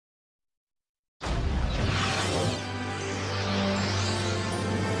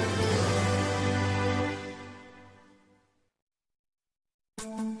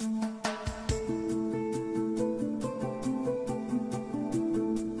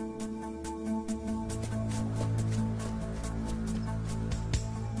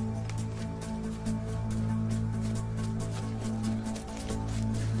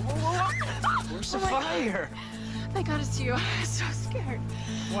here. Thank God it's you. I was so scared.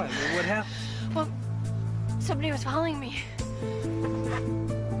 What? What happened? Well, somebody was following me.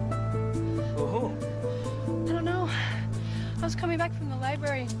 Who? I don't know. I was coming back from the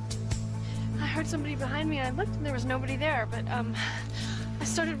library. I heard somebody behind me, and I looked, and there was nobody there. But I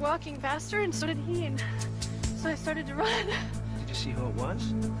started walking faster, and so did he, and so I started to run. Did you see who it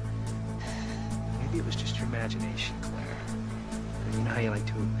was? Maybe it was just your imagination, Claire. You know how you like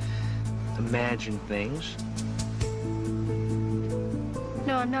to imagine things?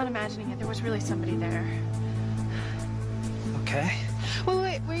 No, I'm not imagining it. There was really somebody there. Okay.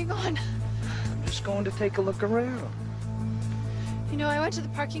 Wait, where are you going? I'm just going to take a look around. You know, I went to the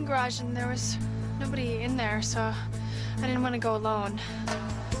parking garage and there was nobody in there, so I didn't want to go alone.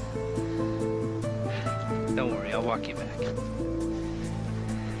 Don't worry, I'll walk you back.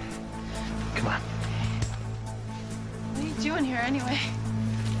 Come on. What are you doing here anyway?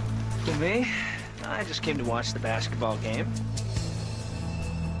 Who, me? I just came to watch the basketball game.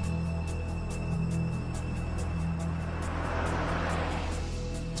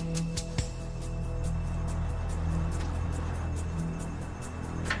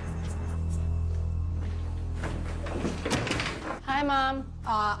 Hi, Mom.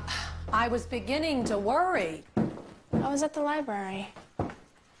 I was beginning to worry. I was at the library.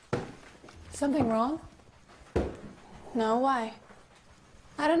 Something wrong? No, why?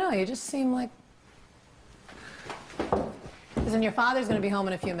 I don't know, you just seem like... Listen, your father's gonna be home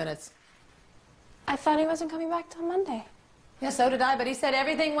in a few minutes. I thought he wasn't coming back till Monday. Yeah, so did I, but he said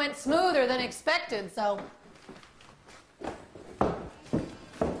everything went smoother than expected, so...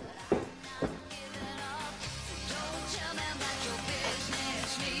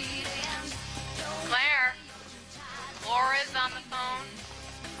 Claire, Laura's on the phone.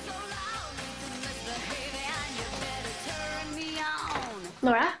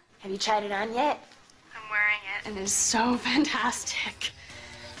 Laura, have you tried it on yet? I'm wearing it, and it's so fantastic.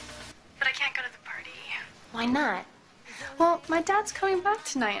 But I can't go to the party. Why not? Well, my dad's coming back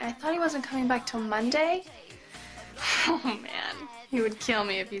tonight. I thought he wasn't coming back till Monday. Oh, man. He would kill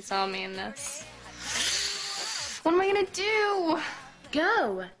me if he saw me in this. What am I gonna do?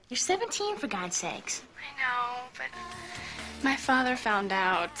 Go. You're 17, for God's sakes. I know, but my father found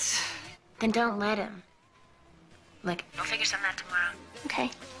out. Then don't let him. Look, we'll figure something out tomorrow.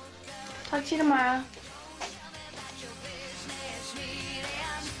 Okay. Talk to you tomorrow.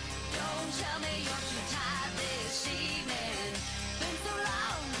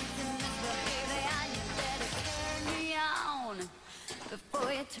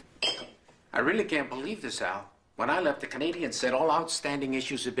 I really can't believe this, Al. When I left, the Canadians said all outstanding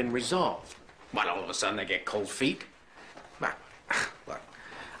issues had been resolved. But all of a sudden, they get cold feet. Well, look,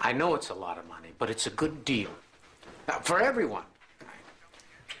 I know it's a lot of money, but it's a good deal. For everyone.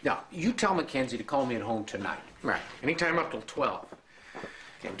 Now, you tell Mackenzie to call me at home tonight. Right. Anytime up till 12.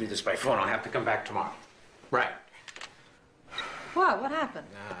 Can't do this by phone. I'll have to come back tomorrow. Right. What? What happened?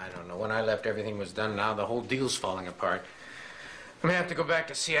 I don't know. When I left, everything was done. Now the whole deal's falling apart. I'm gonna have to go back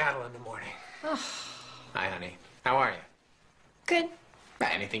to Seattle in the morning. Oh. Hi, honey. How are you? Good.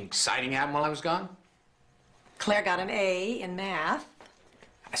 Anything exciting happen while I was gone? Claire got an A in math.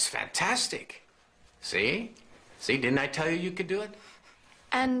 That's fantastic. See? See, didn't I tell you you could do it?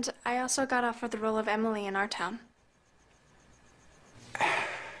 And I also got offered the role of Emily in our town.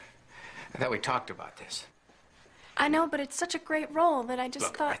 I thought we talked about this. I know, but it's such a great role that I just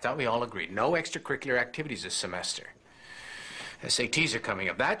Look, thought... I thought we all agreed. No extracurricular activities this semester. SATs are coming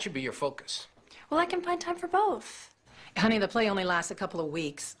up. That should be your focus. Well, I can find time for both. Honey, the play only lasts a couple of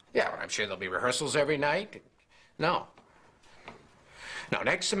weeks. Yeah, well, I'm sure there'll be rehearsals every night. No. Now,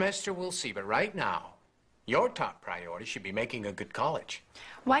 next semester we'll see, but right now, your top priority should be making a good college.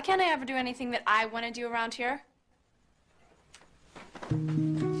 Why can't I ever do anything that I want to do around here?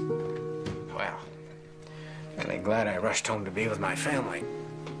 Well, really glad I rushed home to be with my family.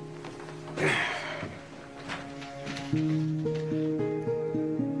 I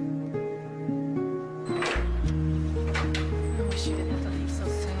wish you didn't have to leave so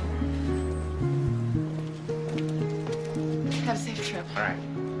soon. Have a safe trip. All right.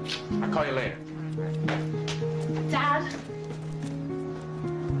 I'll call you later. Dad?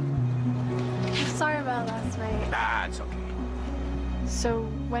 I'm sorry about last night. Ah, it's okay. So,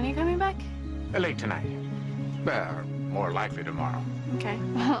 when are you coming back? Late tonight. Well, more likely tomorrow. Okay,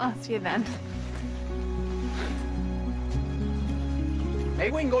 well, I'll see you then. Hey,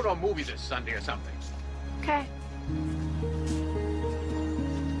 we can go to a movie this Sunday or something. Okay.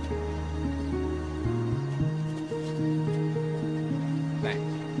 Thanks.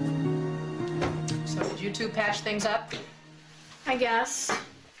 So did you two patch things up? I guess.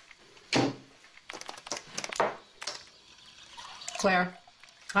 Claire,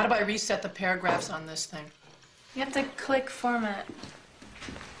 how do I reset the paragraphs on this thing? You have to click format.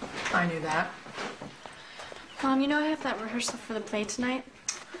 I knew that. Mom, you know I have that rehearsal for the play tonight?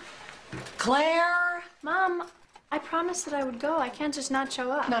 Claire! Mom, I promised that I would go. I can't just not show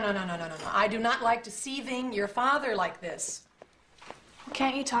up. No. I do not like deceiving your father like this.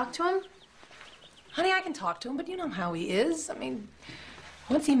 Can't you talk to him? Honey, I can talk to him, but you know how he is. I mean,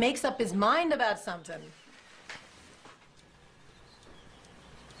 once he makes up his mind about something.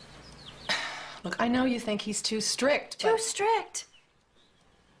 Look, I know you think he's too strict, but... Too strict?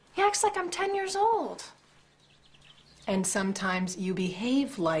 He acts like I'm 10 years old. And sometimes you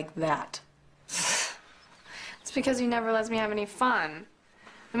behave like that. It's because he never lets me have any fun.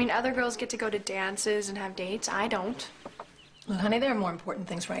 I mean, other girls get to go to dances and have dates. I don't. Look, honey, there are more important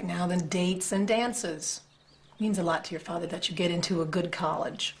things right now than dates and dances. It means a lot to your father that you get into a good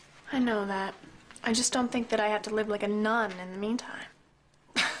college. I know that. I just don't think that I have to live like a nun in the meantime.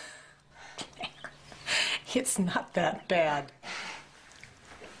 It's not that bad.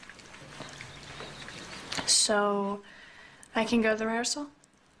 So, I can go to the rehearsal?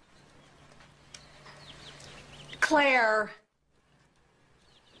 Claire!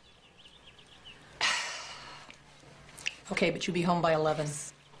 Okay, but you'll be home by 11.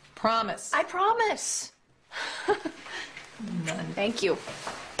 Promise. I promise. None. Thank you.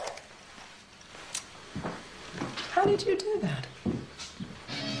 How did you do that?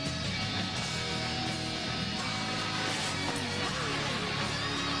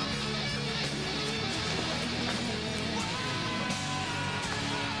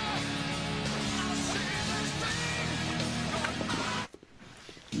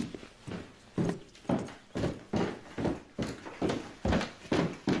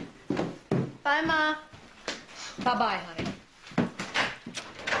 Bye, Ma. Bye-bye, honey.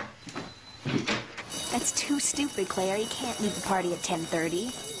 That's too stupid, Claire. You can't leave the party at 10:30.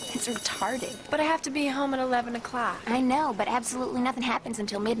 It's retarded. But I have to be home at 11 o'clock. I know, but absolutely nothing happens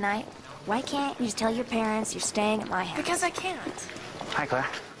until midnight. Why can't you just tell your parents you're staying at my house? Because I can't. Hi, Claire.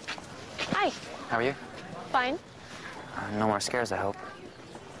 Hi. How are you? Fine. No more scares, I hope.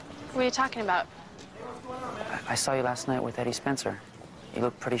 What are you talking about? I saw you last night with Eddie Spencer. You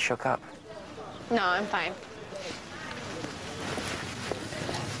look pretty shook up. No, I'm fine.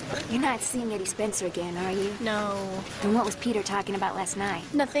 You're not seeing Eddie Spencer again, are you? No. Then what was Peter talking about last night?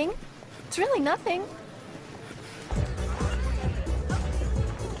 Nothing. It's really nothing.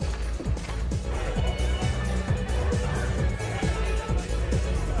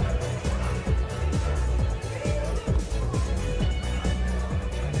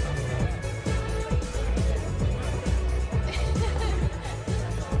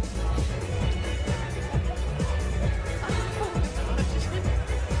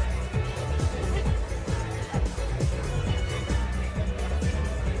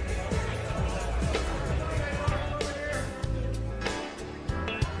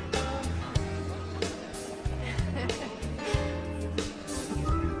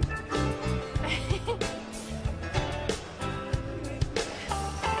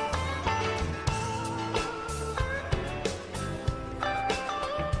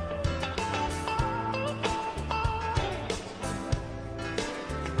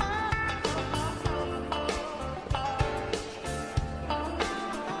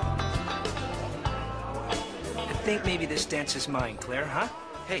 I think maybe this dance is mine, Claire, huh?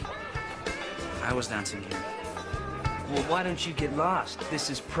 Hey, I was dancing here. Well, why don't you get lost? This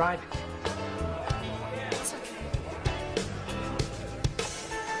is private. It's okay.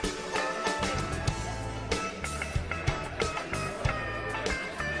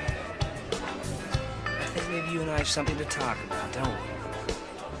 I think maybe you and I have something to talk about, don't we?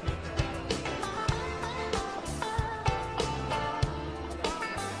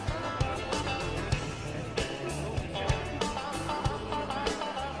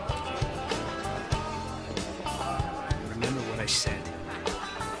 Remember what I said.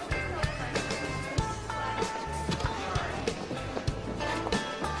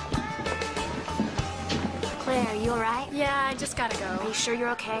 Claire, are you all right? Yeah, I just gotta Are go. you sure you're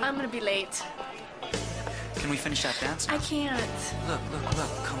okay? I'm gonna be late. Can we finish that dance now? I can't. Look,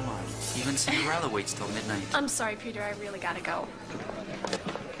 come on. Even Cinderella waits till midnight. I'm sorry, Peter. I really gotta go.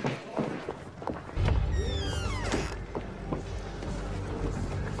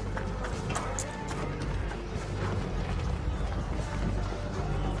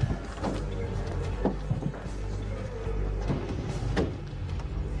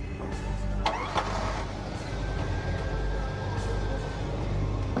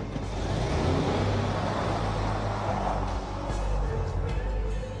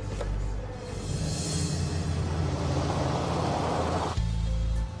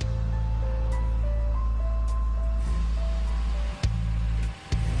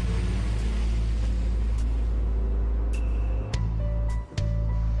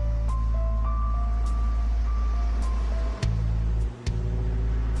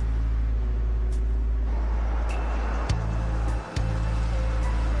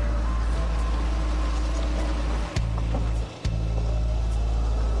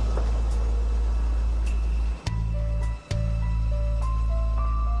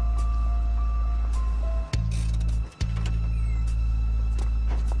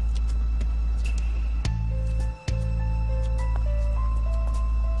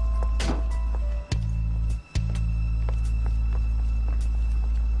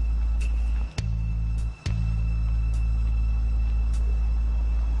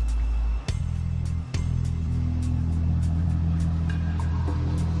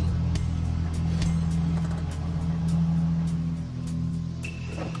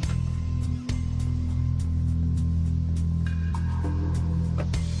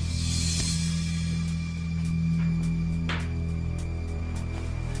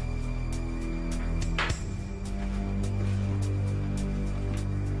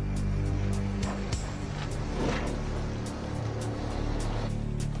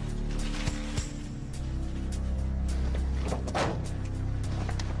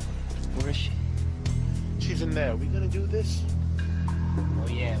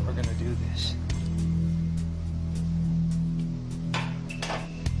 do this.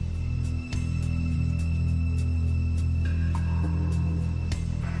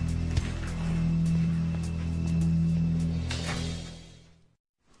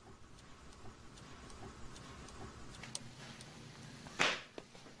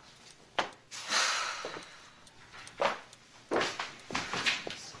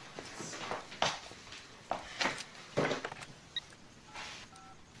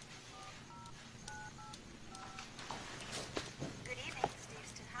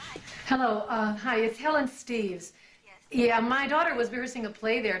 Hello, hi, it's Helen Steves. Yes. Yeah, my daughter was rehearsing a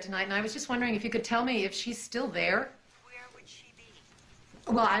play there tonight, and I was just wondering if you could tell me if she's still there. Where would she be?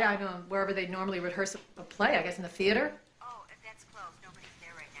 Well, I don't know, wherever they normally rehearse a play, I guess in the theater. Oh, that's closed. Nobody's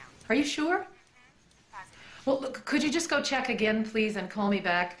there right now. Are you sure? Mm-hmm. Positive. Well, look, could you just go check again, please, and call me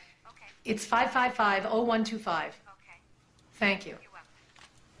back? Okay. It's 555-0125. Okay. Thank you. You're welcome.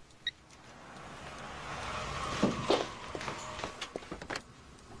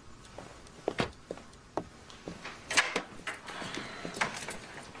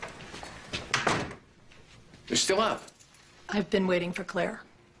 You're still up. I've been waiting for Claire.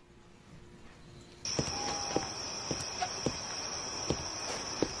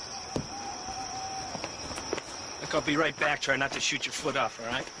 Look, I'll be right back. Try not to shoot your foot off, all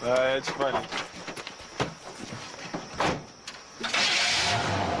right? It's funny.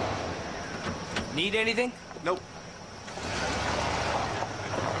 Need anything? Nope.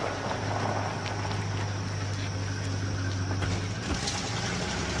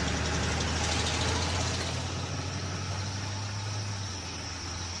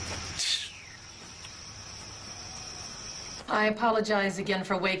 I apologize again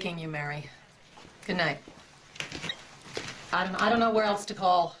for waking you, Mary. Good night. I don't know where else to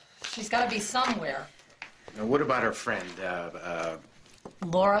call. She's got to be somewhere. Now, what about her friend,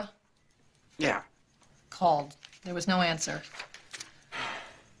 Laura Yeah. called. There was no answer.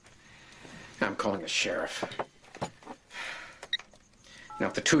 I'm calling the sheriff. Now,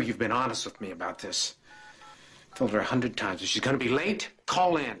 if the two of you've been honest with me about this, told her 100 times, if she's going to be late,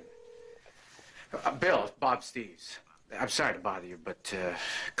 call in. Bill, Bob Steves. I'm sorry to bother you, but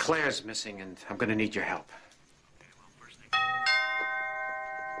Claire's missing, and I'm going to need your help.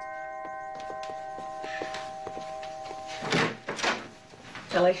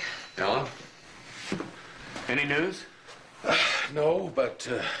 Ellie? Ellen? Any news? No, but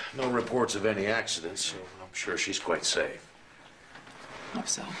no reports of any accidents, so I'm sure she's quite safe. Hope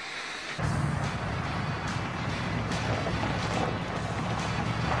so.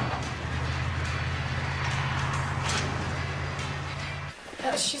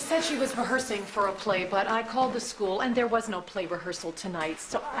 She said she was rehearsing for a play, but I called the school, and there was no play rehearsal tonight.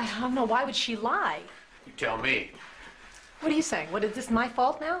 So I don't know, why would she lie? You tell me. What are you saying? What, is this my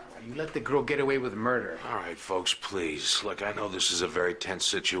fault now? You let the girl get away with murder. All right, folks, please. Look, I know this is a very tense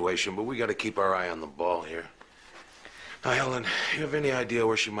situation, but we got to keep our eye on the ball here. Now, Helen, you have any idea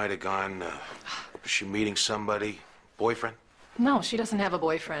where she might have gone? Was she meeting somebody? Boyfriend? No, she doesn't have a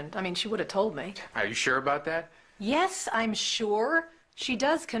boyfriend. I mean, she would have told me. Are you sure about that? Yes, I'm sure. She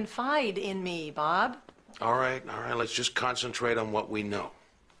does confide in me, Bob. All right, let's just concentrate on what we know.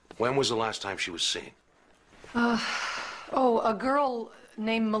 When was the last time she was seen? Oh, a girl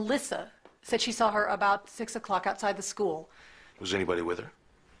named Melissa said she saw her about 6 o'clock outside the school. Was anybody with her?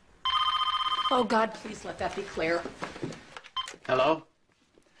 Oh, God, please let that be Claire. Hello?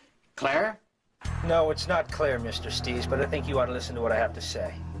 Claire? No, it's not Claire, Mr. Steves, but I think you ought to listen to what I have to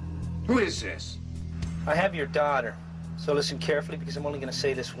say. Who is this? I have your daughter, so listen carefully because I'm only going to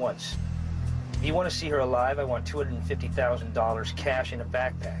say this once. If you want to see her alive, I want $250,000 cash in a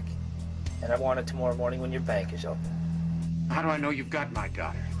backpack. And I want it tomorrow morning when your bank is open. How do I know you've got my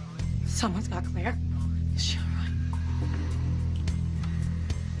daughter? Someone's got Claire. Is she all right?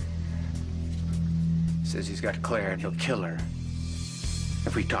 Says he's got Claire and he'll kill her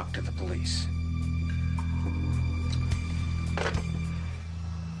if we talk to the police.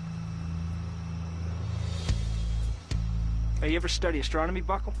 Hey, you ever study astronomy,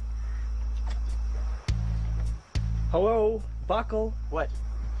 Buckle? Hello, Buckle? What?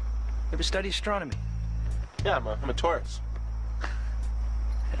 Ever study astronomy? Yeah, I'm a Taurus.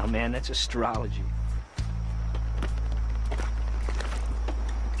 Oh, man, that's astrology.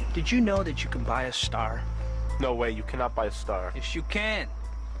 Did you know that you can buy a star? No way, you cannot buy a star. Yes, you can.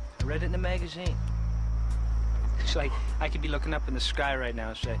 I read it in a magazine. It's like I could be looking up in the sky right now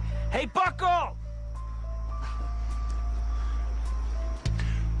and say, "Hey, Buckle!"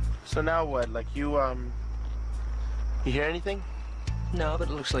 So now what? Like you hear anything? No, but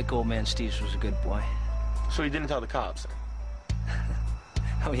it looks like old man Steves was a good boy. So you didn't tell the cops?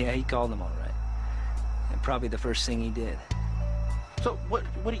 Oh, yeah, he called him all right. And probably the first thing he did. So, what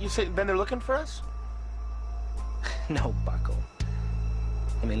did you say? Then they're looking for us? No, Bucko.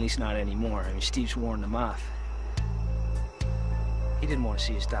 I mean, at least not anymore. I mean, Steve's warned them off. He didn't want to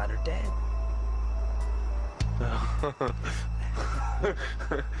see his daughter dead.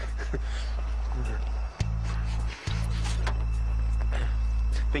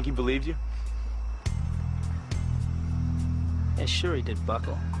 Think he believed you? Yeah, sure he did,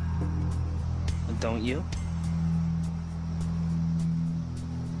 Bucko. And don't you?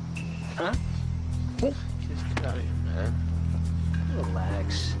 Huh? Just get out of here, man.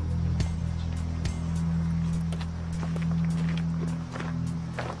 Relax.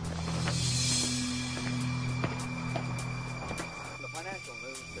 The financial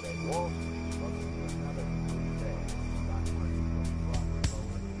news today, Wall Street looking for another good day. Stock market goes stronger,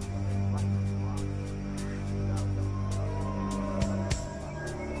 lower, prices rise. Dow Jones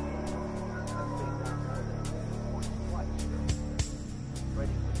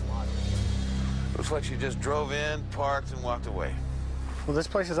trading with moderate. Looks like she just drove in, parked, and walked away. Well, this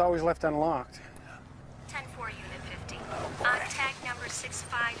place is always left unlocked. 10-4, Unit 50. On tag number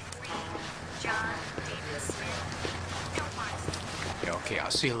 653, John David Smith. No marks. Yeah, okay,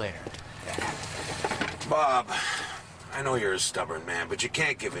 I'll see you later. Bob, I know you're a stubborn man, but you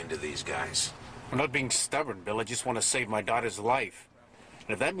can't give in to these guys. I'm not being stubborn, Bill. I just want to save my daughter's life.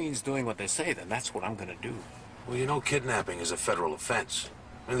 And if that means doing what they say, then that's what I'm going to do. Well, you know kidnapping is a federal offense.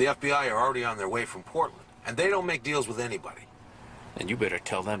 And the FBI are already on their way from Portland. And they don't make deals with anybody. And you better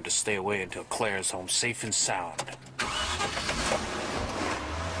tell them to stay away until Claire's home safe and sound.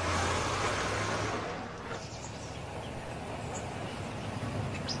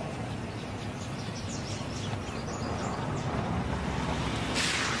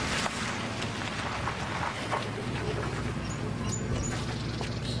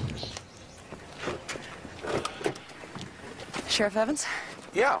 Sheriff Evans?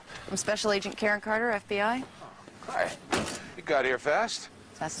 Yeah. I'm Special Agent Karen Carter, FBI. Hi. You got here fast?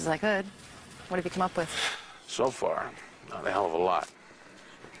 As fast as I could. What have you come up with? So far, not a hell of a lot.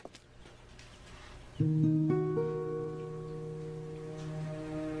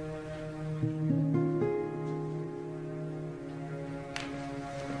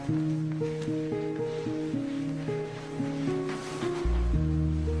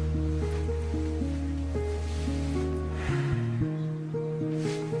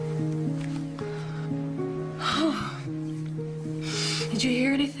 Did you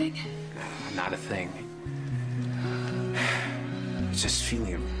hear anything? Not a thing. It's this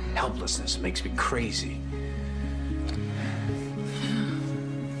feeling of helplessness makes me crazy.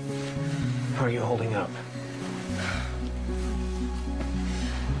 How are you holding up?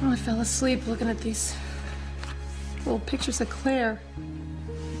 Oh, I fell asleep looking at these old pictures of Claire.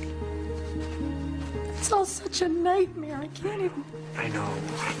 It's all such a nightmare. I can't even... I know.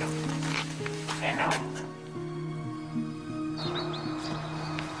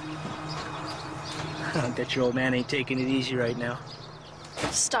 I bet your old man ain't taking it easy right now.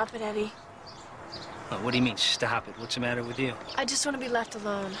 Stop it, Eddie. Oh, what do you mean, stop it? What's the matter with you? I just want to be left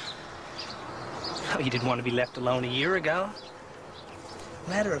alone. Oh, you didn't want to be left alone a year ago?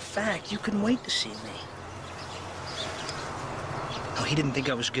 Matter of fact, you couldn't wait to see me. Oh, he didn't think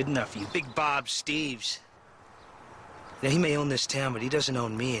I was good enough for you. Big Bob Steves. Now, he may own this town, but he doesn't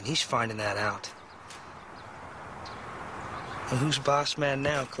own me, and he's finding that out. Well, who's boss man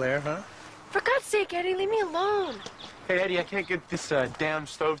now, Claire, huh? For God's sake, Eddie, leave me alone. Hey, Eddie, I can't get this damn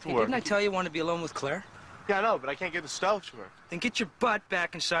stove to Hey, work. didn't I tell you I want to be alone with Claire? Yeah, I know, but I can't get the stove to work. Then get your butt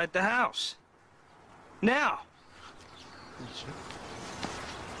back inside the house. Now.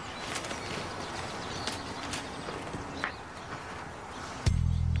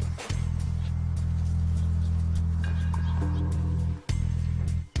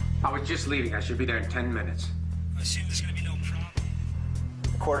 I was just leaving. I should be there in 10 minutes. I assume there's going to be no problem.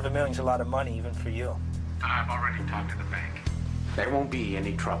 $250,000's a lot of money, even for you. I've already talked to the bank. There won't be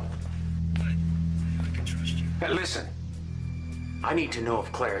any trouble. Good. I can trust you. Now, listen. I need to know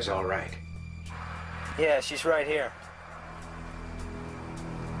if Claire's all right. Yeah, she's right here.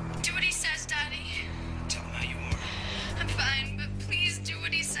 Do what he says, Daddy. Tell him how you are. I'm fine, but please do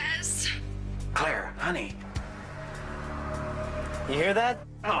what he says. Claire, honey. You hear that?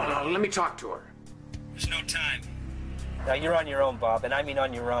 No, let me talk to her. There's no time. Now, you're on your own, Bob, and I mean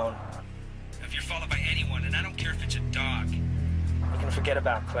on your own. If you're followed by anyone, and I don't care if it's a dog, you can forget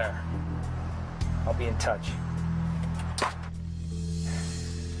about Claire. I'll be in touch.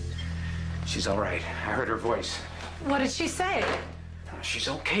 She's all right. I heard her voice. What did she say? She's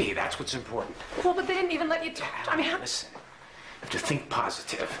okay. That's what's important. Well, but they didn't even let you talk. I mean, how... Listen. have to think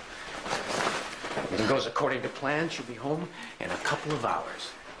positive. If it goes according to plan, she'll be home in a couple of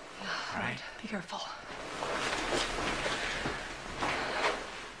hours. All right? Be careful.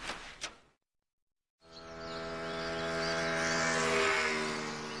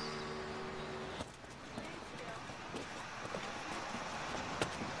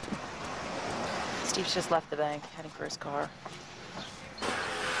 Steve's just left the bank, heading for his car.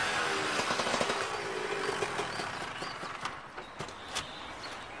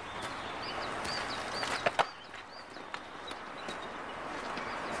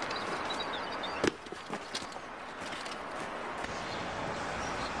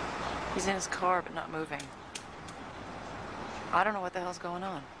 He's in his car, but not moving. I don't know what the hell's going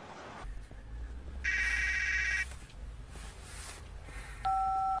on.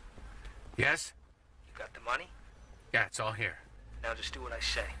 Yes? You got the money? Yeah, it's all here. Now just do what I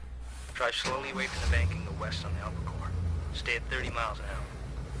say. Drive slowly away from the bank and go west on the Albacore. Stay at 30 miles an hour.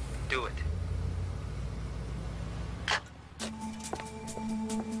 Do it.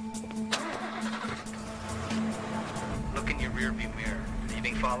 Look in your rearview mirror. Are you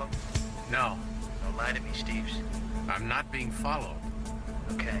being followed? No. Don't lie to me, Steves. I'm not being followed.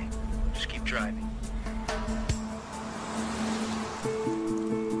 Okay. Just keep driving.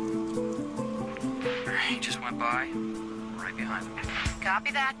 He just went by. Right behind him.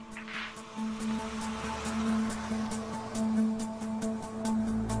 Copy that.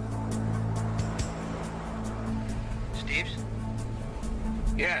 Steves?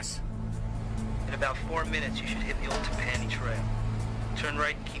 Yes. In about 4 minutes, you should hit the old Tapani Trail. Turn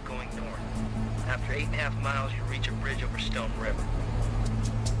right and keep going north. After 8.5 miles, you'll reach a bridge over Stone River.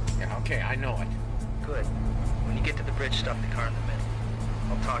 Yeah, okay, I know it. Good. When you get to the bridge, stop the car in the middle.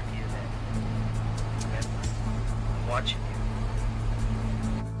 I'll talk to you then. Remember, I'm watching you.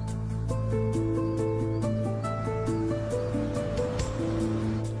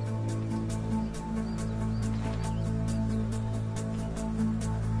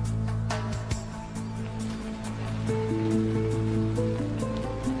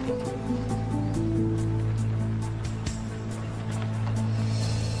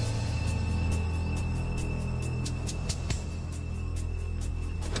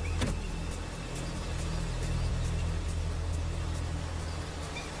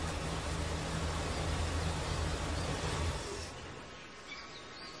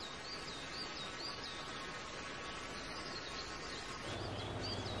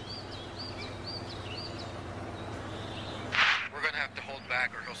 We're gonna have to hold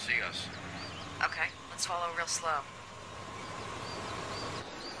back or he'll see us. Okay, let's follow real slow.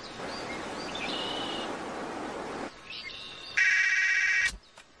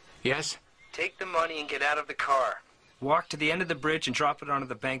 Yes? Take the money and get out of the car. Walk to the end of the bridge and drop it onto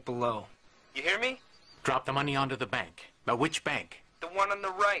the bank below. You hear me? Drop the money onto the bank. Now, which bank? The one on the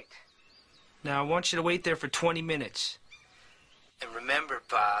right. Now, I want you to wait there for 20 minutes. And remember,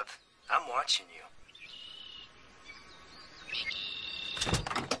 Bob, I'm watching you.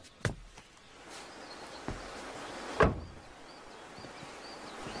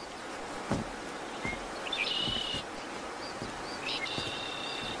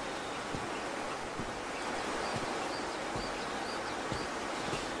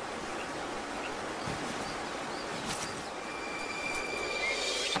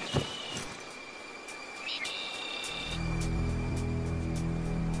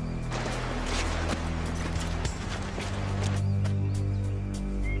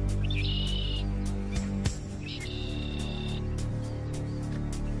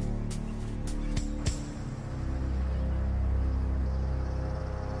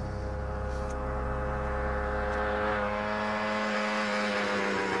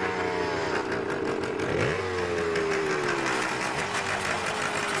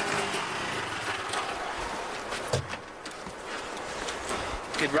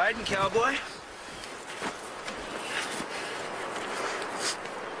 Good riding, cowboy.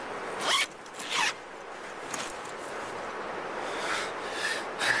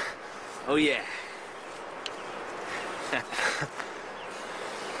 Oh, yeah.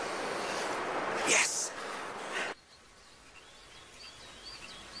 Yes.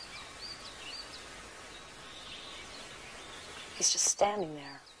 He's just standing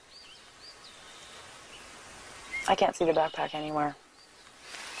there. I can't see the backpack anywhere.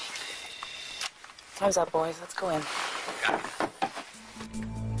 Time's up, boys. Let's go in. Got it.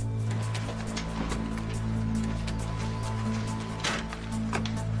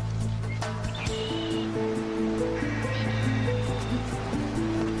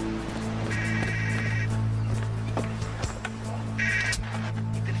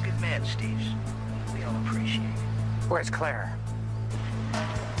 You've been a good man, Steves. We all appreciate it. Where's Claire?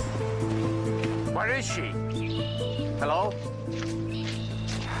 Where is she? Hello?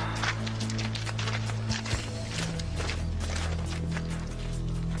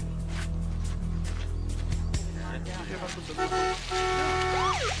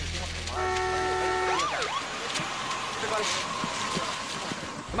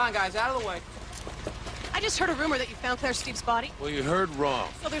 Come on, guys, out of the way. I just heard a rumor that you found Claire Steve's body. Well, you heard wrong.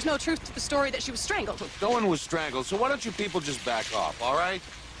 So there's no truth to the story that she was strangled. No one was strangled, so why don't you people just back off, all right?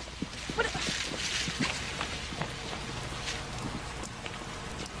 What?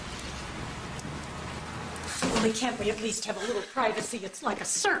 Well, can't we at least have a little privacy? It's like a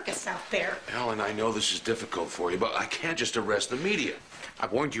circus out there. Ellen, I know this is difficult for you, but I can't just arrest the media. I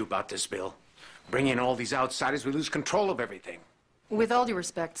warned you about this, Bill. Bring in all these outsiders, we lose control of everything. With all due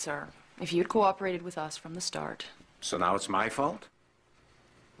respect, sir, if you'd cooperated with us from the start. So now it's my fault?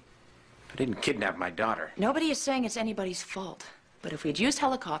 I didn't kidnap my daughter. Nobody is saying it's anybody's fault. But if we'd used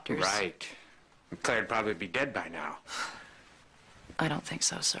helicopters... Right. Claire'd probably be dead by now. I don't think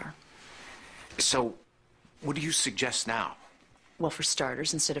so, sir. So, what do you suggest now? Well, for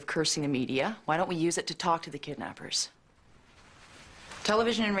starters, instead of cursing the media, why don't we use it to talk to the kidnappers?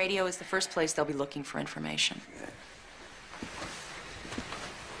 Television and radio is the first place they'll be looking for information.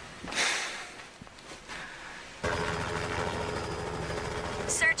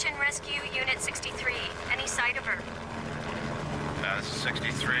 Search and rescue Unit 63. Any sight of her? This is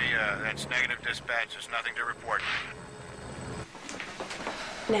 63. That's negative dispatch. There's nothing to report.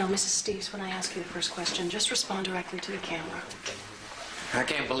 Now, Mrs. Steves, when I ask you the first question, just respond directly to the camera. I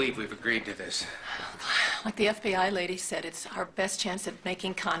can't believe we've agreed to this. Like the FBI lady said, it's our best chance at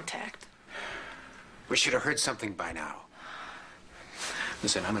making contact. We should have heard something by now.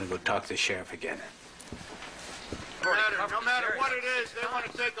 Listen, I'm gonna go talk to the sheriff again. No matter what it is, they want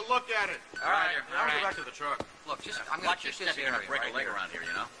to take a look at it. All right, I'm going to go back to the truck. Look, just I'm gonna check this area. Break a leg around here,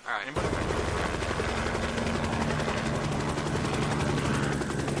 you know. All right.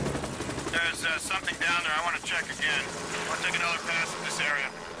 There's something down there. I want to check again. I want to take another pass at this area.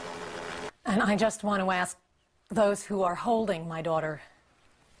 And I just want to ask those who are holding my daughter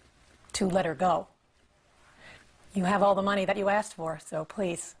to let her go. You have all the money that you asked for, so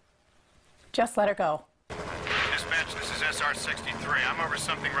please, just let her go. Dispatch, this is SR-63. I'm over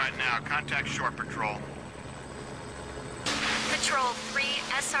something right now. Contact Shore Patrol. Patrol 3,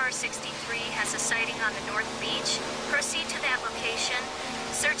 SR-63 has a sighting on the North Beach. Proceed to that location.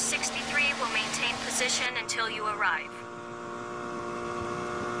 Search 63 will maintain position until you arrive.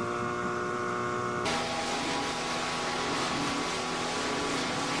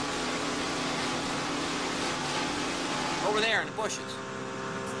 Over there in the bushes.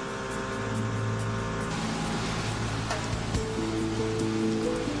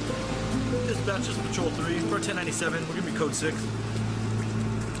 Dispatch is Patrol 3 for 1097. We're gonna be code 6.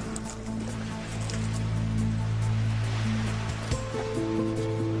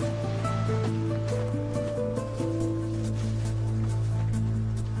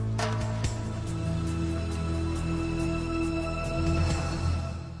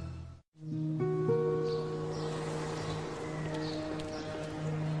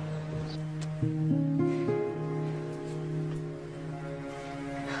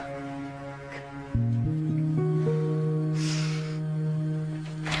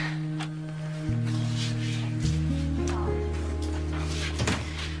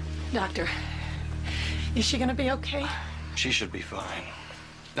 Doctor, is she gonna be okay? She should be fine.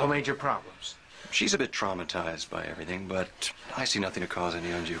 No major problems. She's a bit traumatized by everything, but I see nothing to cause any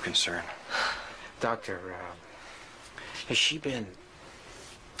undue concern. Doctor, has she been...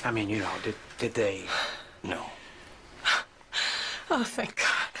 I mean, you know, did they... No. Oh, thank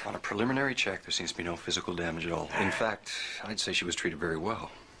God. On a preliminary check, there seems to be no physical damage at all. In fact, I'd say she was treated very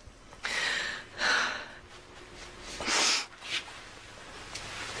well.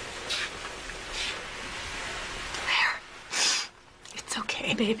 It's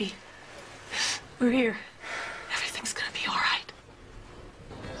okay, baby. We're here. Everything's gonna be all right.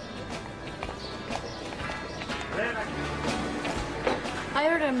 I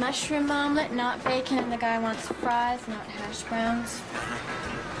ordered a mushroom omelet, not bacon, and the guy wants fries, not hash browns.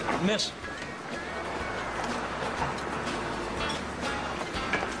 Miss.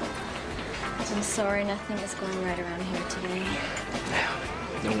 I'm sorry, nothing is going right around here today.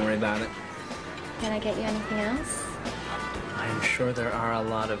 Don't worry about it. Can I get you anything else? I'm sure there are a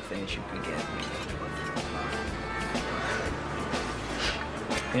lot of things you can get me.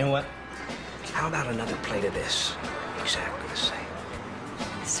 You know what? How about another plate of this? Exactly the same.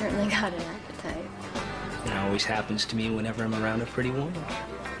 Certainly got an appetite. It always happens to me whenever I'm around a pretty woman.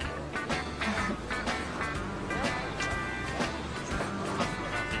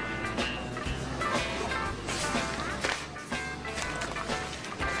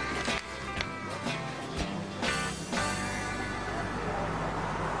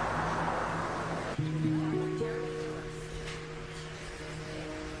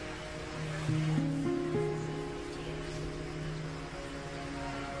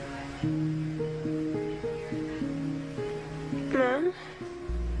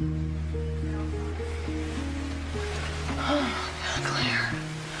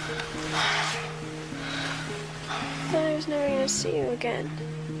 gonna see you again.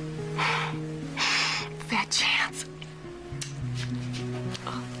 Fat chance.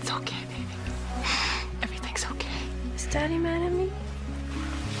 Oh, it's okay, baby. Everything's okay. Is Daddy mad at me?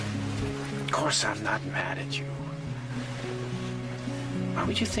 Of course I'm not mad at you. Why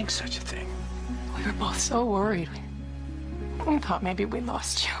would you think such a thing? We were both so worried. We thought maybe we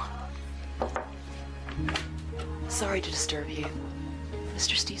lost you. Sorry to disturb you.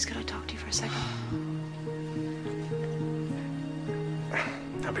 Mr. Steves, could I talk to you for a second?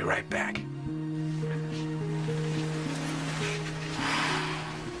 I'll be right back.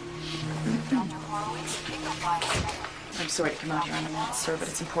 I'm sorry to come out here unannounced, sir, but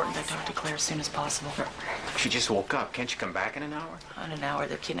it's important I talk to Claire as soon as possible. She just woke up. Can't you come back in an hour? In an hour,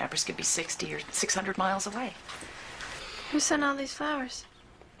 the kidnappers could be 60 or 600 miles away. Who sent all these flowers?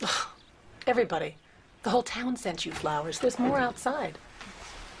 Everybody. The whole town sent you flowers. There's more outside.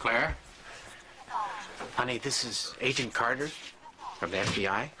 Claire? Honey, this is Agent Carter from the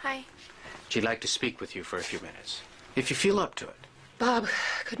FBI. Hi. She'd like to speak with you for a few minutes, if you feel up to it. Bob,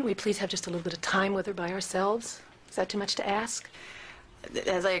 couldn't we please have just a little bit of time with her by ourselves? Is that too much to ask?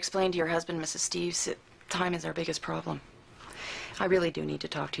 As I explained to your husband, Mrs. Steves, time is our biggest problem. I really do need to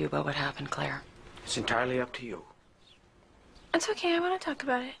talk to you about what happened, Claire. It's entirely up to you. It's okay, I want to talk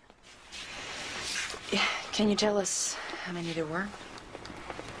about it. Can you tell us how many there were?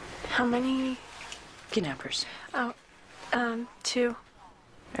 How many? Kidnappers. Oh, 2.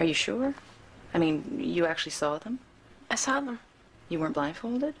 Are you sure? I mean, you actually saw them? I saw them. You weren't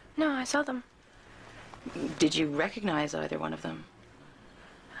blindfolded? No, I saw them. Did you recognize either one of them?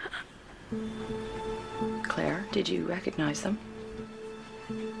 Claire, did you recognize them?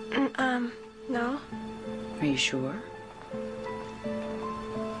 No. Are you sure?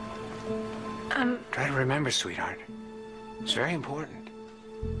 Try to remember, sweetheart. It's very important.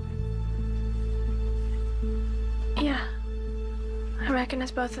 Yeah. I recognize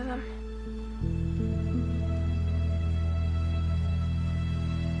both of them.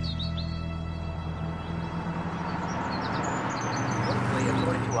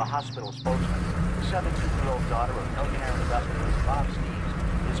 According to a hospital spokesman, the 17-year-old daughter of millionaire industrialist Bob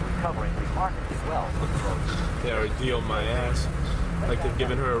Steves is recovering remarkably well from the roads. Yeah, ordeal my ass. Like they've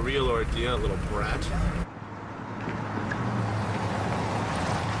given her a real ordeal, little brat.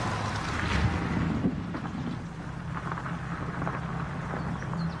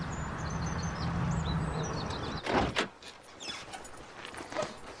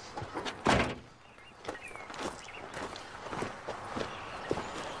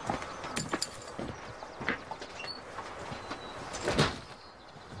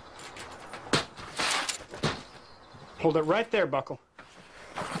 Hold it right there, Buckle.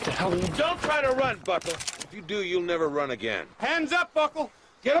 What the hell? Don't try to run, Buckle. If you do, you'll never run again. Hands up, Buckle!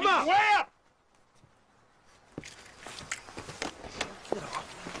 Get him up! Way up!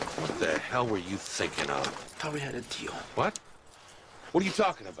 What the hell were you thinking of? Thought we had a deal. What? What are you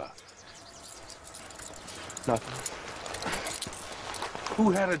talking about? Nothing. Who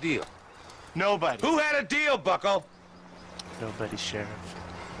had a deal? Nobody. Who had a deal, Buckle? Nobody, Sheriff.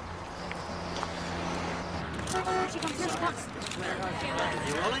 Are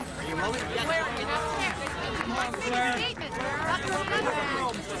you rolling? Are you rolling?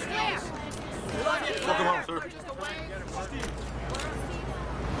 Welcome home, sir.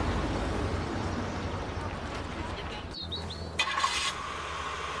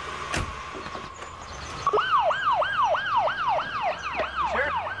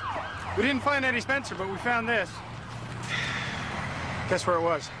 Sheriff, we didn't find Eddie Spencer, but we found this. Guess where it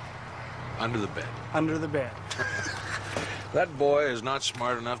was? Under the bed. Under the bed. That boy is not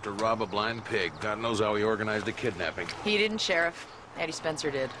smart enough to rob a blind pig. God knows how he organized a kidnapping. He didn't, Sheriff. Eddie Spencer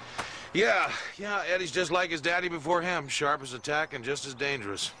did. Yeah, Eddie's just like his daddy before him. Sharp as a tack and just as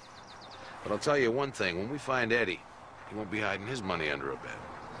dangerous. But I'll tell you one thing. When we find Eddie, he won't be hiding his money under a bed.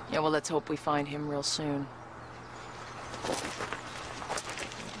 Yeah, well, let's hope we find him real soon.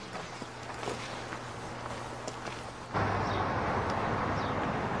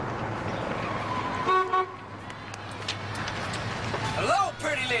 Hello,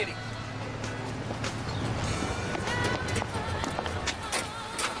 pretty lady.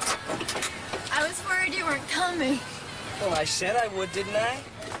 I was worried you weren't coming. Well, I said I would, didn't I?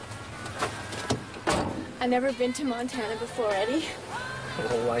 I've never been to Montana before, Eddie.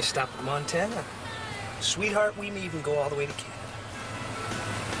 Well, why stop at Montana? Sweetheart, we may even go all the way to Canada.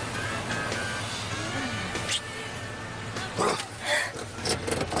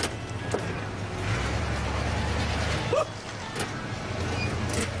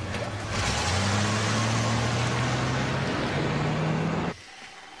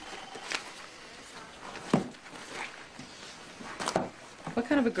 What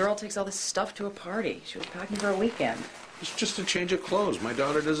kind of a girl takes all this stuff to a party? She was packing for a weekend. It's just a change of clothes. My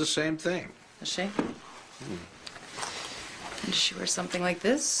daughter does the same thing. Does she? Does she wear something like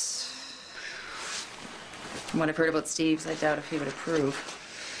this? From what I've heard about Steve's, I doubt if he would approve.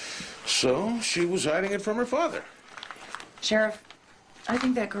 So, she was hiding it from her father. Sheriff, I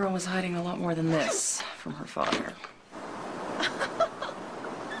think that girl was hiding a lot more than this from her father.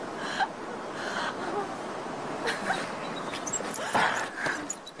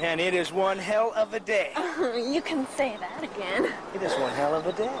 And it is one hell of a day. You can say that again. It is one hell of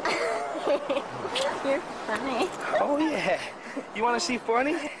a day. You're funny. Oh, yeah. You want to see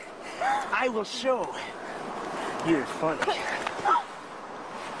funny? I will show. You're funny.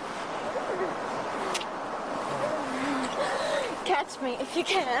 Catch me if you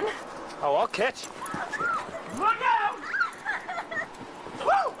can. Oh, I'll catch you. Look out!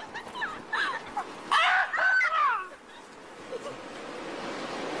 Woo!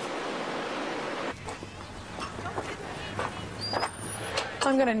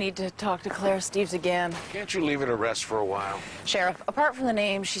 I'm gonna need to talk to Claire Steves again. Can't you leave her to rest for a while? Sheriff, apart from the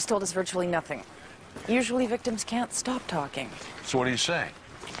name, she's told us virtually nothing. Usually victims can't stop talking. So what do you say?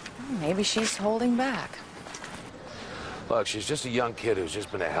 Maybe she's holding back. Look, she's just a young kid who's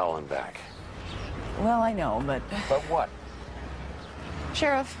just been to hell and back. Well, I know, but... But what?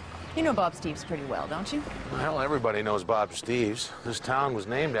 Sheriff, you know Bob Steves pretty well, don't you? Well, everybody knows Bob Steves. This town was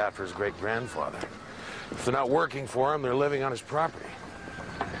named after his great-grandfather. If they're not working for him, they're living on his property.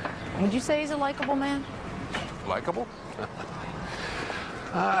 Would you say he's a likable man? Likeable?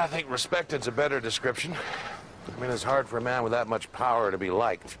 I think respected's a better description. I mean, it's hard for a man with that much power to be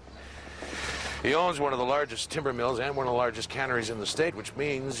liked. He owns one of the largest timber mills and one of the largest canneries in the state, which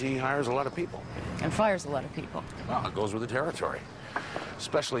means he hires a lot of people. And fires a lot of people. Well, it goes with the territory.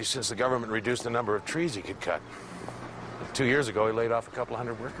 Especially since the government reduced the number of trees he could cut. 2 years ago, he laid off a couple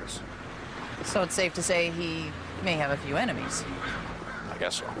hundred workers. So it's safe to say he may have a few enemies. I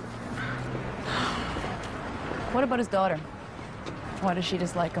guess so. What about his daughter? Why does she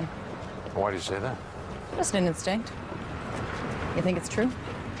dislike him? Why do you say that? Just an instinct. You think it's true?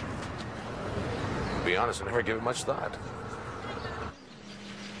 To be honest, I never give it much thought.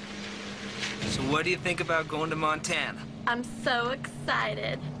 So what do you think about going to Montana? I'm so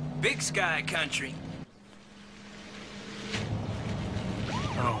excited. Big sky country.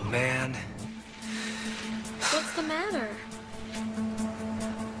 Oh, man. What's the matter?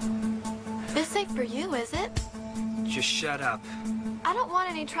 This ain't for you, is it? Just shut up. I don't want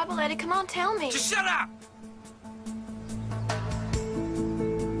any trouble, Eddie. Come on, tell me. Just shut up!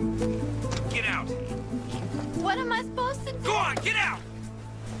 Get out. What am I supposed to do? Go on, get out!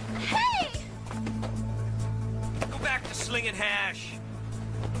 Hey! Go back to slinging hash.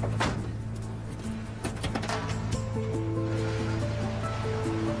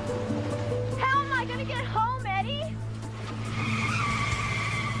 How am I gonna get home, Eddie?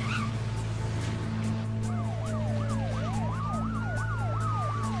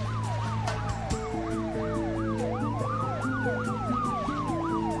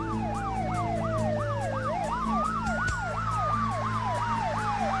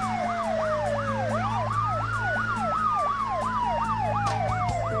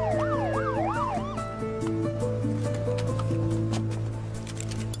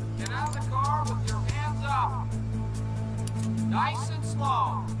 Get out of the car with your hands up. Nice and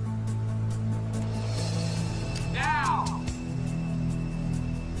slow. Now.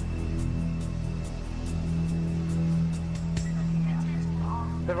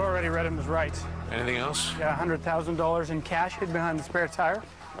 They've already read him as rights. Anything else? Yeah, $100,000 in cash hid behind the spare tire.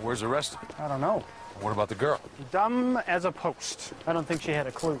 Where's the rest of it? I don't know. What about the girl? Dumb as a post. I don't think she had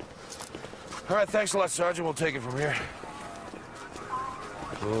a clue. All right, thanks a lot, Sergeant. We'll take it from here.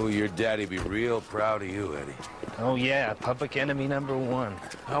 Oh, your daddy be real proud of you, Eddie. Oh, yeah, public enemy #1.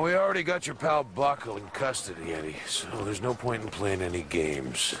 Now, we already got your pal Buckle in custody, Eddie, so there's no point in playing any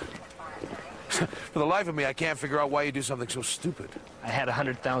games. For the life of me, I can't figure out why you do something so stupid. I had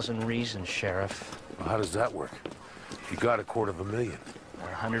 100,000 reasons, Sheriff. Well, how does that work? You got $250,000.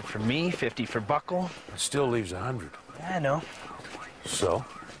 100 for me, 50 for Buckle. It still leaves 100. I know. So?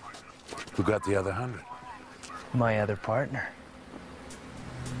 Who got the other 100? My other partner.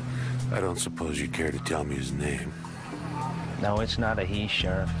 I don't suppose you care to tell me his name. No, it's not a he,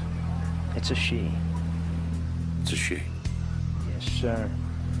 Sheriff. It's a she. It's a she. Yes, sir.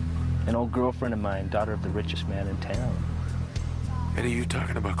 An old girlfriend of mine, daughter of the richest man in town. Eddie, you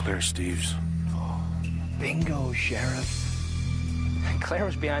talking about Claire Steves? Oh, bingo, Sheriff. Claire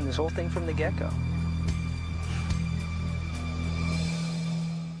was behind this whole thing from the get-go.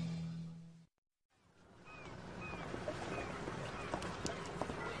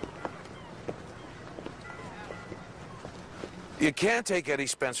 You can't take Eddie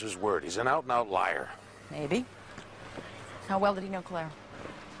Spencer's word. He's an out-and-out liar. Maybe. How well did he know Claire?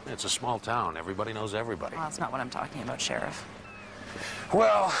 It's a small town. Everybody knows everybody. Well, that's not what I'm talking about, Sheriff.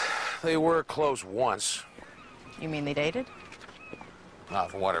 Well, they were close once. You mean they dated?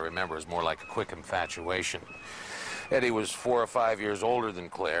 From what I remember, it was more like a quick infatuation. Eddie was 4 or 5 years older than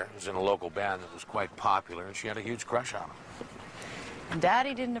Claire. He was in a local band that was quite popular, and she had a huge crush on him. And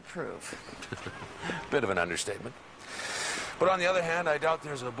Daddy didn't approve. Bit of an understatement. But on the other hand, I doubt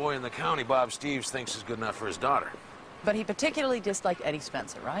there's a boy in the county Bob Steves thinks is good enough for his daughter. But he particularly disliked Eddie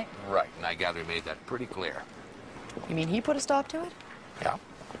Spencer, right? Right, and I gather he made that pretty clear. You mean he put a stop to it? Yeah.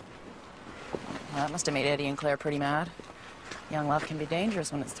 Well, that must have made Eddie and Claire pretty mad. Young love can be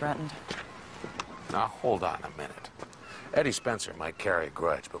dangerous when it's threatened. Now, hold on a minute. Eddie Spencer might carry a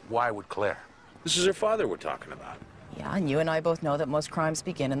grudge, but why would Claire? This is her father we're talking about. Yeah, and you and I both know that most crimes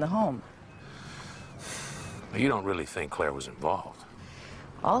begin in the home. You don't really think Claire was involved?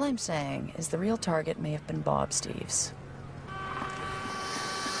 All I'm saying is the real target may have been Bob Steves.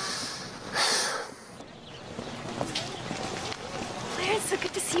 Claire, it's so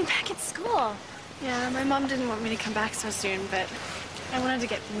good to see you back at school. Yeah, my mom didn't want me to come back so soon, but I wanted to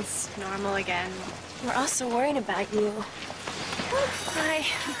get things normal again. We're also worried about you. Hi.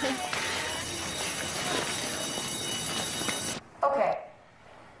 Okay.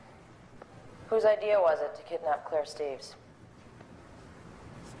 Whose idea was it to kidnap Claire Steves?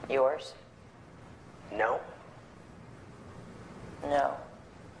 Yours? No. No.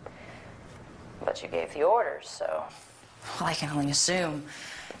 But you gave the orders, so... Well, I can only assume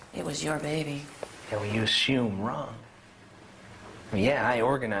it was your baby. Yeah, well, you assume wrong. I mean, yeah, I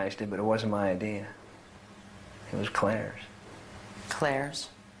organized it, but it wasn't my idea. It was Claire's. Claire's?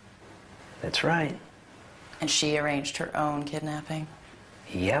 That's right. And she arranged her own kidnapping?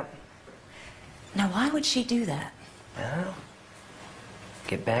 Yep. Now, why would she do that? I don't know.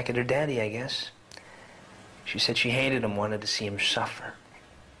 Get back at her daddy, I guess. She said she hated him, wanted to see him suffer.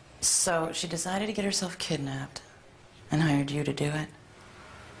 So she decided to get herself kidnapped and hired you to do it?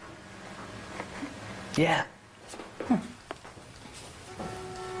 Yeah.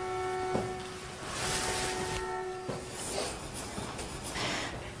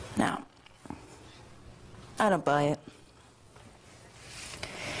 Now, I don't buy it.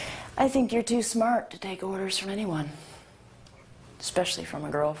 I think you're too smart to take orders from anyone, especially from a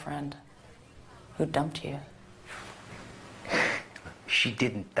girlfriend who dumped you. She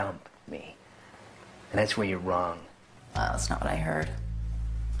didn't dump me. And that's where you're wrong. Well, that's not what I heard.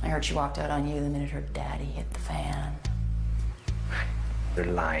 I heard she walked out on you the minute her daddy hit the fan. They're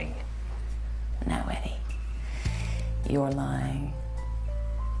lying. No, Eddie. You're lying.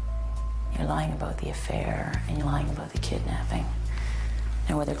 You're lying about the affair, and you're lying about the kidnapping.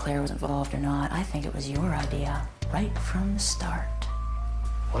 And whether Claire was involved or not, I think it was your idea right from the start.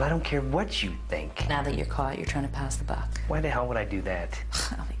 Well, I don't care what you think. Now that you're caught, you're trying to pass the buck. Why the hell would I do that?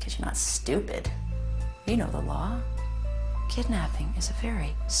 Well, because you're not stupid. You know the law. Kidnapping is a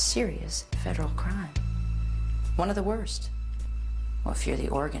very serious federal crime. One of the worst. Well, if you're the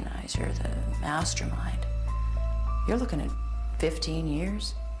organizer, the mastermind, you're looking at 15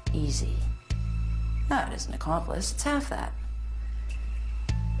 years, easy. No, it isn't accomplice, it's half that.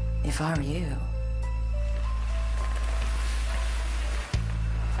 If I were you,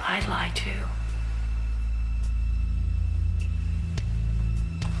 I'd lie too.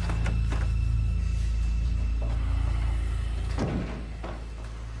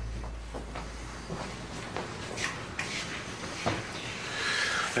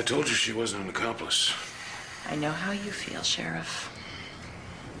 I told you she wasn't an accomplice. I know how you feel, Sheriff.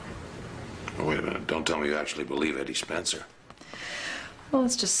 Oh, wait a minute. Don't tell me you actually believe Eddie Spencer. Well,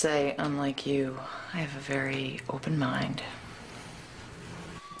 let's just say, unlike you, I have a very open mind.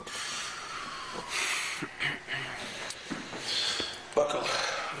 Buckle,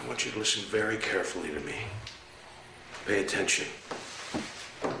 I want you to listen very carefully to me. Pay attention.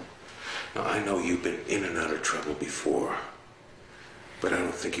 Now, I know you've been in and out of trouble before, but I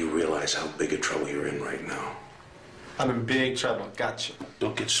don't think you realize how big a trouble you're in right now. I'm in big trouble. Gotcha.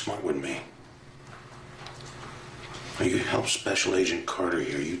 Don't get smart with me. Now, you help Special Agent Carter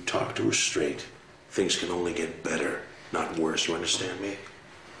here. You talk to her straight. Things can only get better, not worse. You understand me?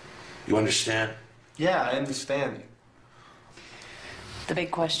 You understand? Yeah, I understand you. The big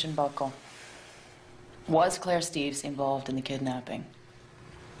question, Buckle. Was Claire Steves involved in the kidnapping?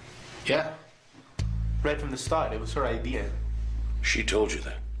 Yeah. Right from the start, it was her idea. She told you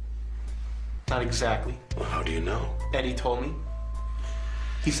that? Not exactly. Well, how do you know? Eddie told me.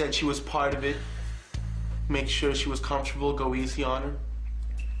 He said she was part of it. Make sure she was comfortable, go easy on her.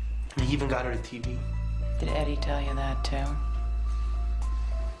 And he even got her a TV. Did Eddie tell you that, too?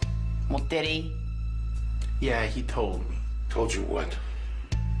 Well, did he? Yeah, he told me. Told you what?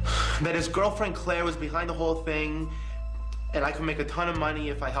 That his girlfriend Claire was behind the whole thing, and I could make a ton of money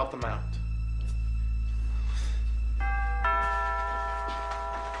if I helped him out.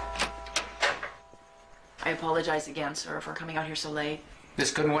 I apologize again, sir, for coming out here so late.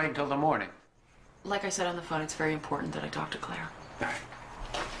 This couldn't wait until the morning. Like I said on the phone, it's very important that I talk to Claire. All right.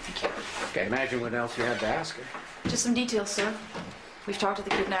 Okay, imagine what else you had to ask her. Just some details, sir. We've talked to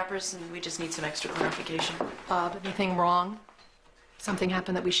the kidnappers, and we just need some extra clarification. Bob, anything wrong? Something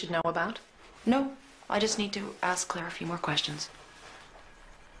happened that we should know about? No, I just need to ask Claire a few more questions.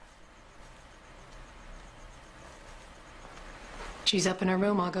 She's up in her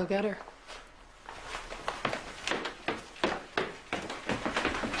room. I'll go get her.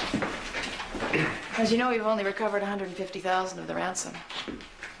 As you know, we've only recovered $150,000 of the ransom.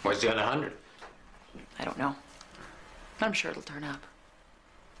 Where's the other 100? I don't know. I'm sure it'll turn up.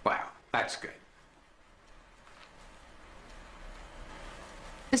 Wow, that's good.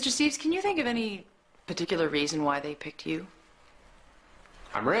 Mr. Steves, can you think of any particular reason why they picked you?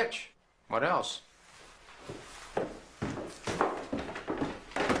 I'm rich. What else?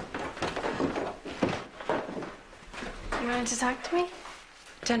 You wanted to talk to me?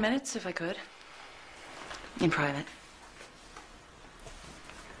 10 minutes, if I could. In private.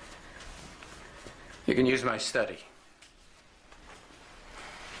 You can use my study.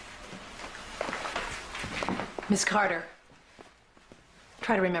 Miss Carter,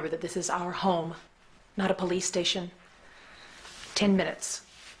 try to remember that this is our home, not a police station. 10 minutes.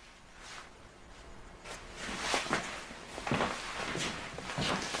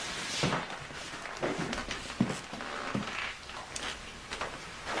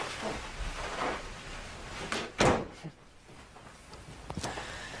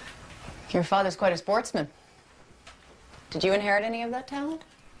 Your father's quite a sportsman. Did you inherit any of that talent?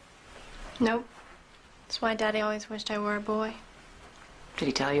 Nope. That's why Daddy always wished I were a boy. Did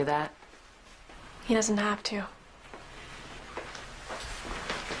he tell you that? He doesn't have to.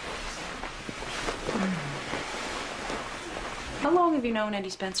 How long have you known Eddie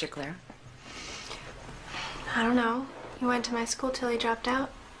Spencer, Claire? I don't know. He went to my school till he dropped out.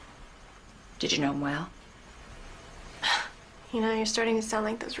 Did you know him well? You know, you're starting to sound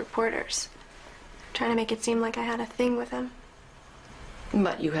like those reporters. Trying to make it seem like I had a thing with him.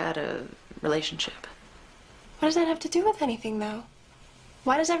 But you had a relationship. What does that have to do with anything, though?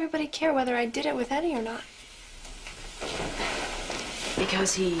 Why does everybody care whether I did it with Eddie or not?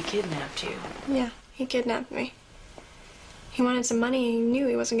 Because he kidnapped you. Yeah, he kidnapped me. He wanted some money and he knew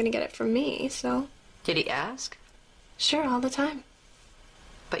he wasn't going to get it from me, so... Did he ask? Sure, all the time.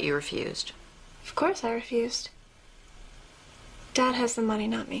 But you refused. Of course I refused. Dad has the money,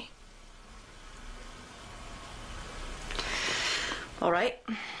 not me. All right.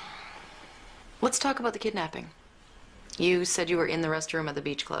 Let's talk about the kidnapping. You said you were in the restroom at the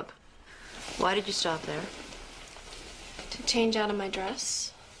beach club. Why did you stop there? To change out of my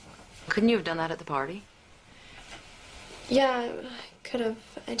dress. Couldn't you have done that at the party? Yeah, I could have.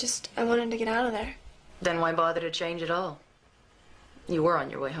 I wanted to get out of there. Then why bother to change at all? You were on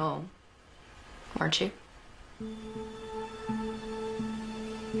your way home, weren't you?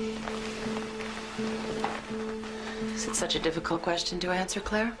 Is it such a difficult question to answer,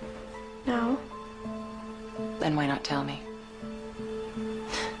 Claire? No. Then why not tell me?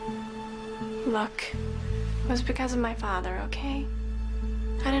 Look, it was because of my father, okay?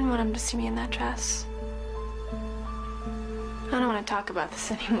 I didn't want him to see me in that dress. I don't want to talk about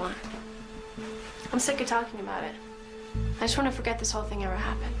this anymore. I'm sick of talking about it. I just want to forget this whole thing ever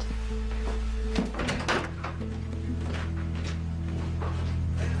happened.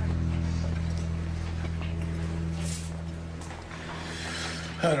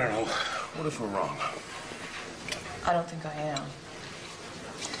 I don't know. What if we're wrong? I don't think I am.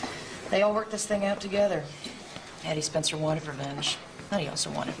 They all worked this thing out together. Eddie Spencer wanted revenge, and he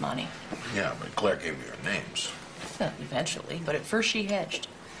also wanted money. Yeah, but Claire gave you her names. Well, eventually, but at first she hedged.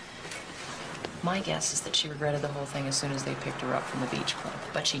 My guess is that she regretted the whole thing as soon as they picked her up from the beach club.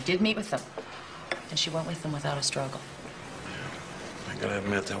 But she did meet with them, and she went with them without a struggle. I gotta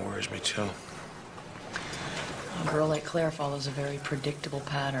admit, that worries me too. A girl like Claire follows a very predictable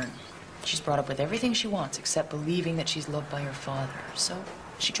pattern. She's brought up with everything she wants except believing that she's loved by her father. So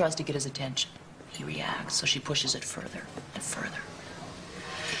she tries to get his attention. He reacts, so she pushes it further and further.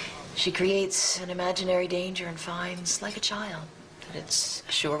 She creates an imaginary danger and finds, like a child, that it's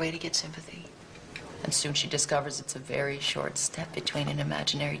a sure way to get sympathy. And soon she discovers it's a very short step between an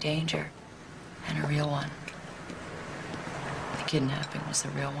imaginary danger and a real one. The kidnapping was the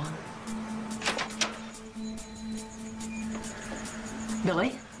real one.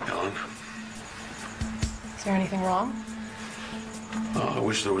 Billy? Helen? Is there anything wrong? Oh, I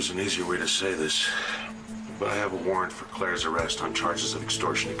wish there was an easier way to say this. But I have a warrant for Claire's arrest on charges of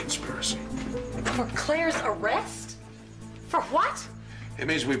extortion and conspiracy. For Claire's arrest? For what? It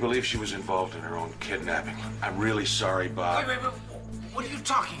means we believe she was involved in her own kidnapping. I'm really sorry, Bob. Wait. What are you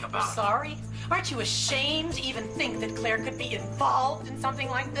talking about? Sorry? Aren't you ashamed to even think that Claire could be involved in something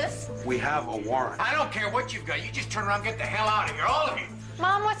like this? We have a warrant. I don't care what you've got. You just turn around and get the hell out of here, all of you.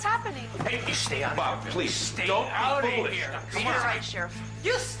 Mom, what's happening? Hey, you stay out Bob, of here. please, Stay don't be out of foolish. here. You're right, Sheriff.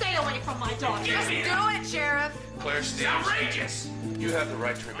 You stay away from my daughter. Just do it, Sheriff. Claire Stevens. Outrageous. You have the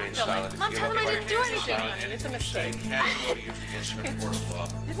right to remain silent. Mom, tell them I didn't do anything, honey. It's a mistake. Can't go to used against you in a court of law.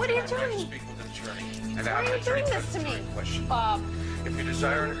 What are you doing? Speak with an attorney. Why are you doing this to me? Bob. If you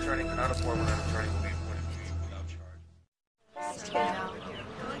desire an attorney, cannot afford one, an attorney will be appointed to you without charge.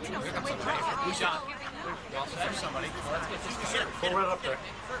 Who's on? You all set? Somebody. Let's get this here. Pull right up there.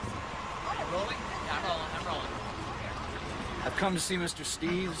 Rolling? Yeah, I'm rolling. I've come to see Mr.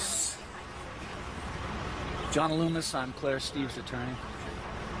 Steves. John Loomis, I'm Claire Steves' attorney.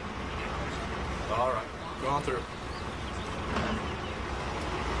 All right. Go on through.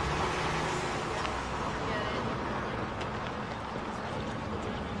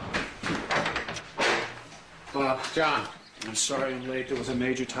 John. I'm sorry I'm late. There was a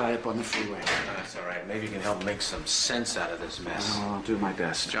major tie-up on the freeway. That's all right. Maybe you can help make some sense out of this mess. Oh, I'll do my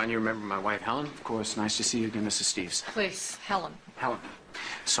best. John, you remember my wife, Helen? Of course. Nice to see you again, Mrs. Steves. Please, Helen. Helen,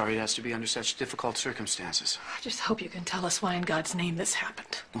 sorry it has to be under such difficult circumstances. I just hope you can tell us why in God's name this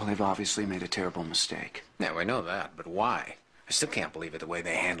happened. Well, they've obviously made a terrible mistake. Yeah, we know that, but why? I still can't believe it the way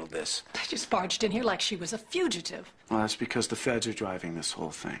they handled this. They just barged in here like she was a fugitive. Well, that's because the feds are driving this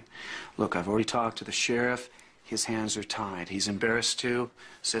whole thing. Look, I've already talked to the sheriff. His hands are tied. He's embarrassed, too.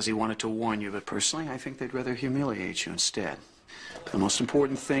 Says he wanted to warn you, but personally, I think they'd rather humiliate you instead. The most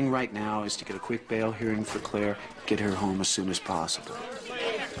important thing right now is to get a quick bail hearing for Claire, get her home as soon as possible.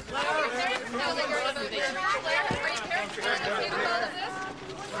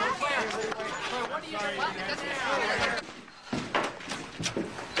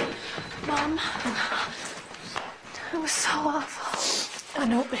 Mom, it was so awful. I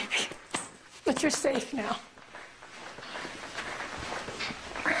know, baby. But you're safe now.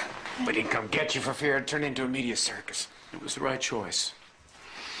 We didn't come get you for fear it'd turn into a media circus. It was the right choice.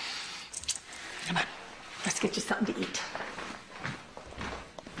 Come on. Let's get you something to eat.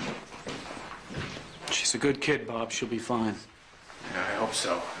 She's a good kid, Bob. She'll be fine. Yeah, I hope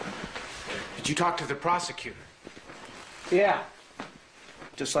so. Did you talk to the prosecutor? Yeah.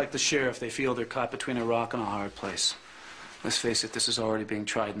 Just like the sheriff, they feel they're caught between a rock and a hard place. Let's face it, this is already being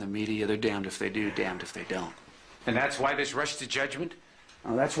tried in the media. They're damned if they do, damned if they don't. And that's why this rush to judgment?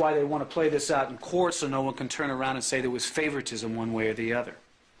 Now, that's why they want to play this out in court so no one can turn around and say there was favoritism one way or the other.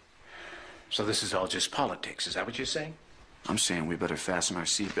 So this is all just politics, is that what you're saying? I'm saying we better fasten our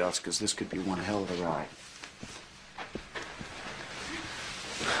seatbelts because this could be one hell of a ride.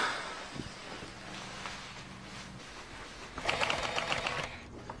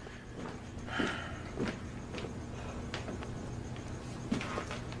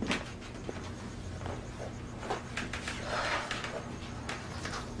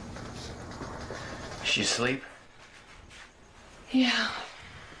 She asleep? Yeah.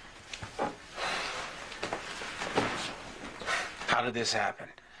 How did this happen?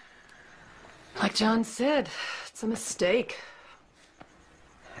 Like John said, it's a mistake.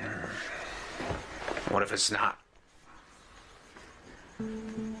 What if it's not?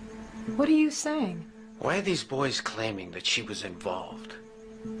 What are you saying? Why are these boys claiming that she was involved?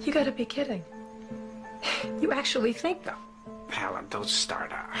 You gotta be kidding. You actually think that? Helen, don't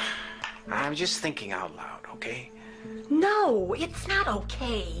start out. I'm just thinking out loud, okay? No, it's not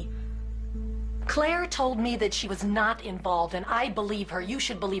okay. Claire told me that she was not involved, and I believe her. You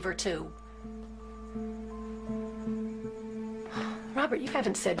should believe her, too. Robert, you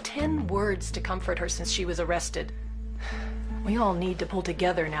haven't said 10 words to comfort her since she was arrested. We all need to pull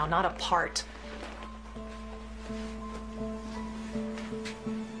together now, not apart.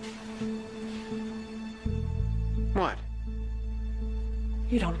 What?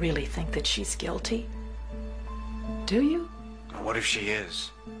 You don't really think that she's guilty, do you? What if she is?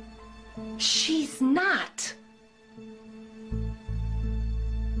 She's not.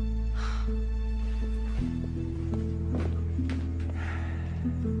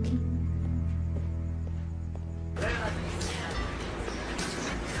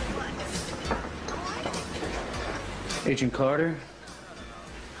 Agent Carter,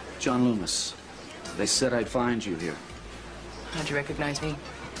 John Loomis. They said I'd find you here. How'd you recognize me?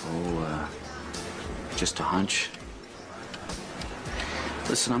 Oh, just a hunch.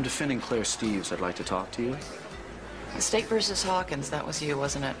 Listen, I'm defending Claire Steves. I'd like to talk to you. The State versus Hawkins, that was you,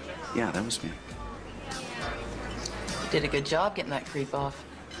 wasn't it? Yeah, that was me. Did a good job getting that creep off.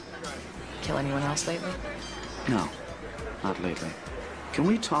 Kill anyone else lately? No, not lately. Can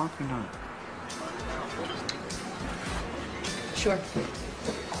we talk or not? Sure.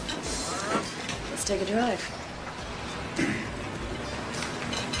 Let's take a drive.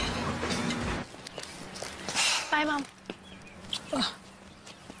 Bye, Mom.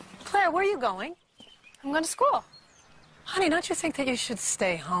 Claire, where are you going? I'm going to school. Honey, don't you think that you should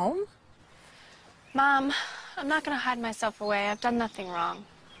stay home? Mom, I'm not going to hide myself away. I've done nothing wrong.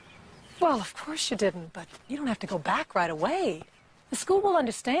 Well, of course you didn't, but you don't have to go back right away. The school will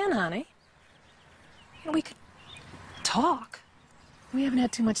understand, honey. You know, we could talk. We haven't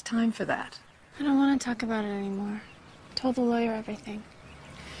had too much time for that. I don't want to talk about it anymore. I told the lawyer everything.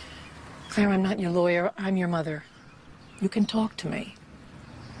 Claire, I'm not your lawyer. I'm your mother. You can talk to me.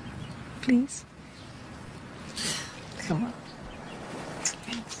 Please? Come on.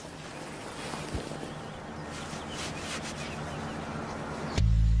 Thanks.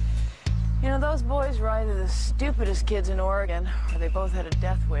 You know, those boys were either the stupidest kids in Oregon, or they both had a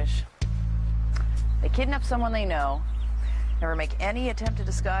death wish. They kidnap someone they know, never make any attempt to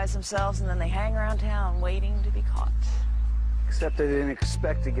disguise themselves, and then they hang around town waiting to be caught. Except they didn't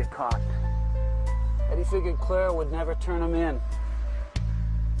expect to get caught. Eddie figured Claire would never turn him in.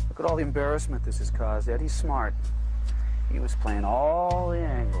 Look at all the embarrassment this has caused. Eddie's smart. He was playing all the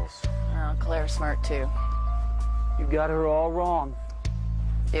angles. Oh, Claire's smart, too. You got her all wrong.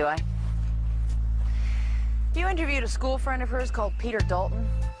 Do I? You interviewed a school friend of hers called Peter Dalton?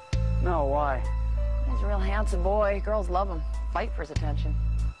 No, why? He's a real handsome boy. Girls love him. Fight for his attention.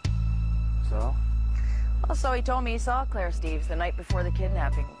 So? Well, so he told me he saw Claire Steves the night before the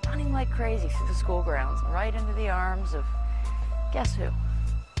kidnapping, running like crazy through the school grounds, right into the arms of, guess who?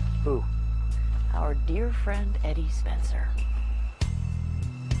 Who? Our dear friend Eddie Spencer.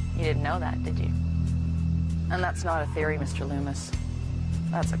 You didn't know that, did you? And that's not a theory, Mr. Loomis.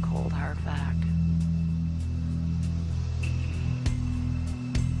 That's a cold, hard fact.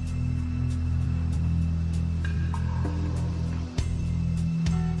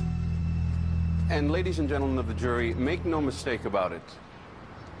 And ladies and gentlemen of the jury, make no mistake about it.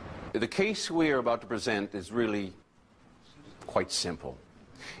 The case we are about to present is really quite simple.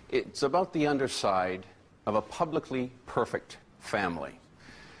 It's about the underside of a publicly perfect family.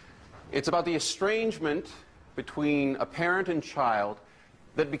 It's about the estrangement between a parent and child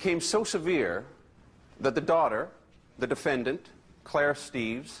that became so severe that the daughter, the defendant, Claire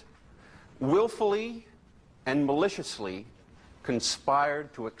Steves, willfully and maliciously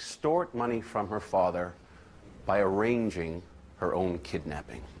conspired to extort money from her father by arranging her own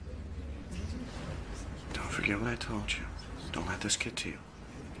kidnapping. Don't forget what I told you. Don't let this get to you.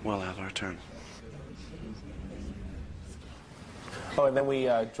 Well, Al, our turn. Oh, and then we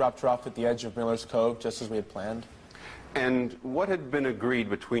dropped her off at the edge of Miller's Cove, just as we had planned. And what had been agreed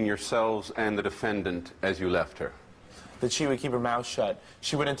between yourselves and the defendant as you left her? That she would keep her mouth shut.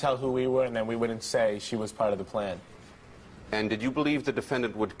 She wouldn't tell who we were, and then we wouldn't say she was part of the plan. And did you believe the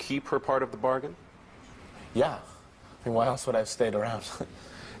defendant would keep her part of the bargain? Yeah. I mean, why else would I have stayed around?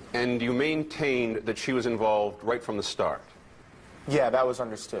 And you maintained that she was involved right from the start? Yeah, that was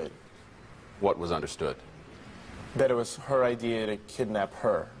understood. What was understood? That it was her idea to kidnap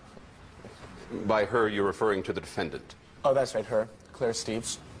her. By her, you're referring to the defendant? Oh, that's right, her. Claire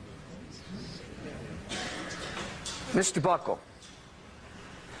Steves. Mr. Buckle,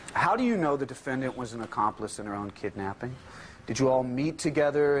 how do you know the defendant was an accomplice in her own kidnapping? Did you all meet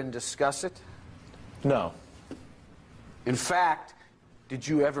together and discuss it? No. In fact, did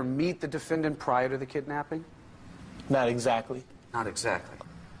you ever meet the defendant prior to the kidnapping? Not exactly. Not exactly.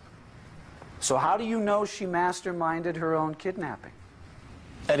 So how do you know she masterminded her own kidnapping?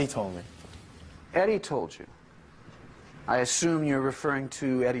 Eddie told me. Eddie told you? I assume you're referring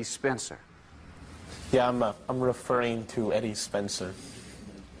to Eddie Spencer. Yeah, I'm referring to Eddie Spencer.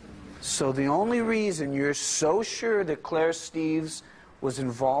 So the only reason you're so sure that Claire Steves was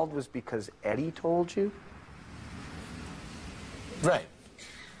involved was because Eddie told you? Right.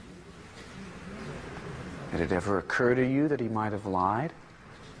 Did it ever occur to you that he might have lied?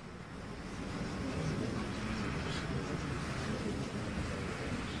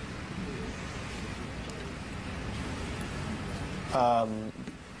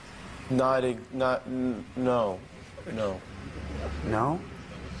 No. No?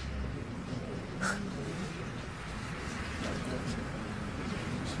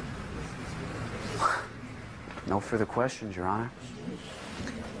 No further questions, Your Honor.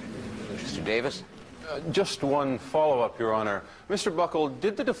 Mr. Davis? Just one follow-up, Your Honor. Mr. Buckle,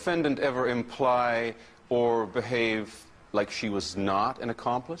 did the defendant ever imply or behave like she was not an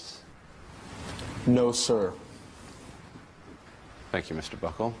accomplice? No, sir. Thank you, Mr.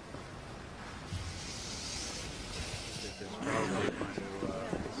 Buckle.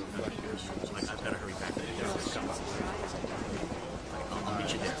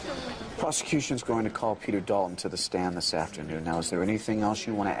 Prosecution's going to call Peter Dalton to the stand this afternoon. Now, is there anything else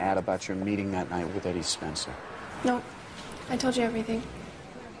you want to add about your meeting that night with Eddie Spencer? No, I told you everything.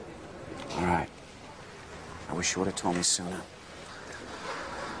 All right. I wish you would have told me sooner.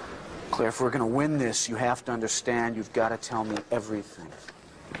 Claire, if we're going to win this, you have to understand you've got to tell me everything.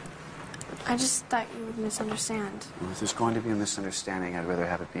 I just thought you would misunderstand. Well, if there's going to be a misunderstanding, I'd rather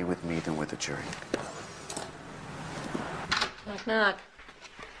have it be with me than with the jury. Knock, knock.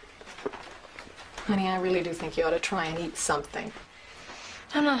 Honey, I really do think you ought to try and eat something.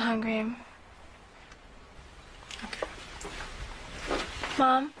 I'm not hungry. Okay.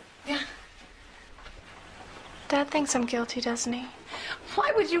 Mom? Yeah? Dad thinks I'm guilty, doesn't he?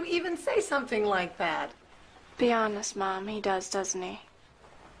 Why would you even say something like that? Be honest, Mom. He does, doesn't he?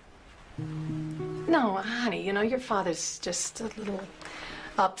 No, honey, you know, your father's just a little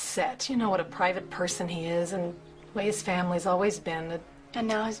upset. You know what a private person he is and the way his family's always been. And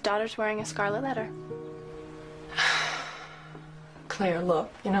now his daughter's wearing a scarlet letter. Claire,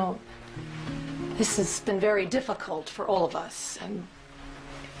 look, you know, this has been very difficult for all of us, and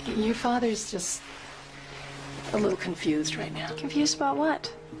your father's just a little confused right now. Confused about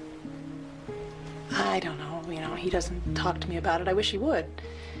what? I don't know, you know, he doesn't talk to me about it. I wish he would.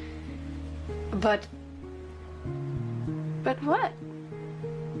 But what?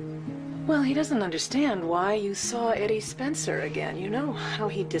 Well, he doesn't understand why you saw Eddie Spencer again. You know how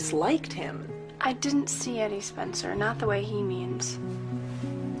he disliked him. I didn't see Eddie Spencer, not the way he means.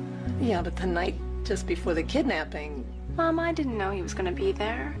 Yeah, but the night just before the kidnapping. Mom, I didn't know he was going to be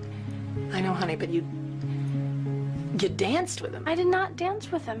there. I know, honey, but you danced with him. I did not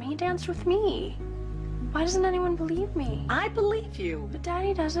dance with him. He danced with me. Why doesn't anyone believe me? I believe you. But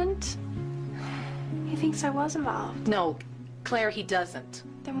Daddy doesn't. He thinks I was involved. No, Claire, he doesn't.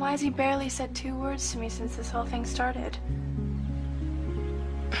 Then why has he barely said 2 words to me since this whole thing started?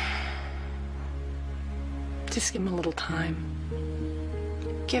 Just give him a little time.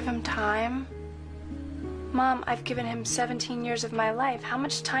 Give him time? Mom, I've given him 17 years of my life. How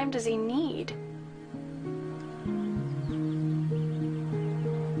much time does he need?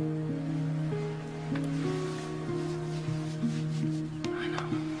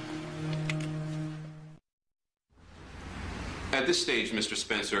 At this stage, Mr.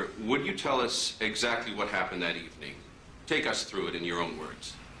 Spencer, would you tell us exactly what happened that evening? Take us through it in your own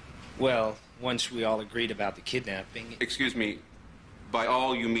words. Well, once we all agreed about the kidnapping... Excuse me, by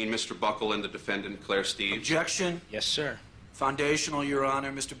all you mean Mr. Buckle and the defendant, Claire Steeves? Objection. Yes, sir. Foundational, Your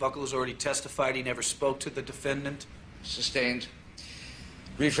Honor. Mr. Buckle has already testified he never spoke to the defendant. Sustained.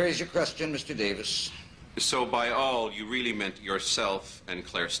 Rephrase your question, Mr. Davis. So by all, you really meant yourself and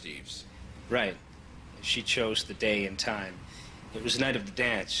Claire Steeves? Right. She chose the day and time. It was the night of the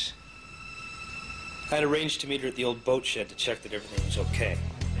dance. I had arranged to meet her at the old boat shed to check that everything was okay.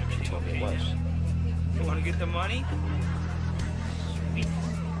 She told me it was. You want to get the money?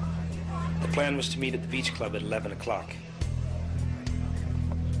 The plan was to meet at the beach club at 11 o'clock.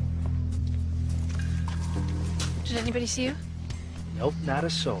 Did anybody see you? Nope, not a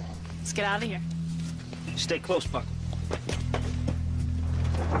soul. Let's get out of here. Stay close, Buckle.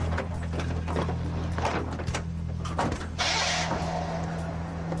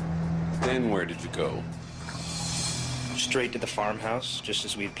 Then where did you go? Straight to the farmhouse, just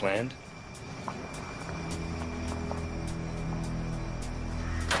as we'd planned.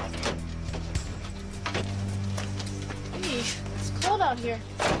 Hey, it's cold out here.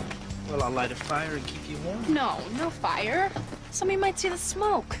 Well, I'll light a fire and keep you warm. No, no fire. Somebody might see the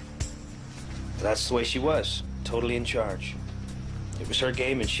smoke. That's the way she was, totally in charge. It was her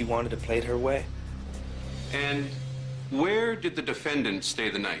game, and she wanted to play it her way. And where did the defendant stay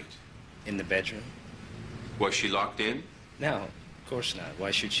the night? In the bedroom. Was she locked in? No, of course not. Why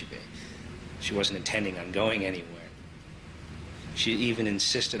should she be? She wasn't intending on going anywhere. She even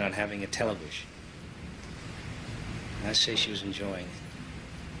insisted on having a television. I say she was enjoying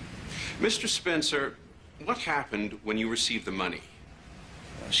it. Mr. Spencer, what happened when you received the money?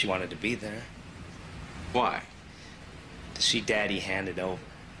 Well, she wanted to be there. Why? To see Daddy hand it over.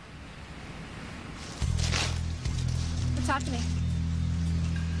 What's happening?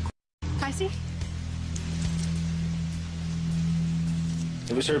 I see.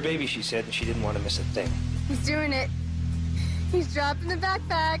 It was her baby, she said, and she didn't want to miss a thing. He's doing it. He's dropping the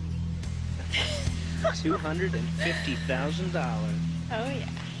backpack. $250,000. Oh, yeah.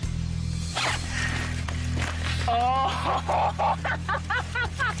 Oh!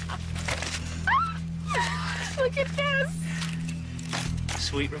 Look at this.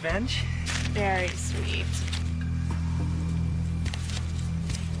 Sweet revenge? Very sweet.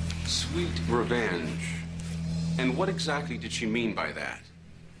 Sweet revenge. And what exactly did she mean by that?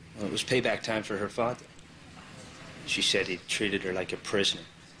 Well, it was payback time for her father. She said he treated her like a prisoner,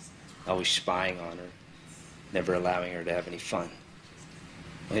 always spying on her, never allowing her to have any fun.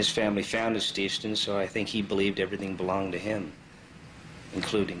 Well, his family founded Steveston, so I think he believed everything belonged to him,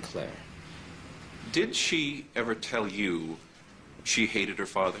 including Claire. Did she ever tell you she hated her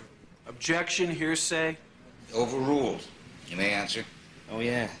father? Objection, hearsay. Overruled. You may answer. Oh,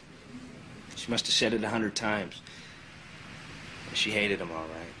 yeah. She must have said it 100 times. She hated him, all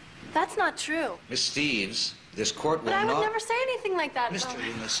right. That's not true. Miss Steves, this court will But I would not... never say anything like that. Mr.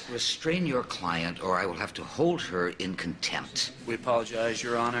 Loomis, restrain your client, or I will have to hold her in contempt. We apologize,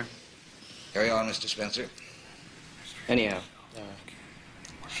 Your Honor. Carry on, Mr. Spencer. Anyhow,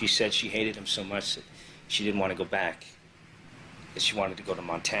 she said she hated him so much that she didn't want to go back, that she wanted to go to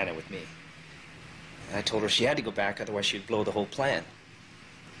Montana with me. And I told her she had to go back, otherwise she'd blow the whole plan.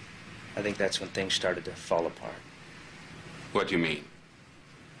 I think that's when things started to fall apart. What do you mean?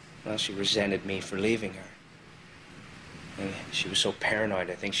 Well, she resented me for leaving her. And she was so paranoid,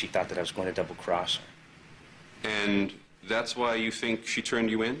 I think she thought that I was going to double-cross her. And that's why you think she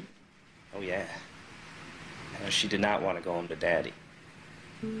turned you in? Oh, yeah. She did not want to go home to Daddy.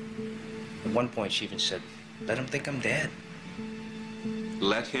 At one point, she even said, "Let him think I'm dead."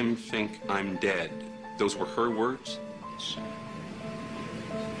 Let him think I'm dead. Those were her words? Yes, sir.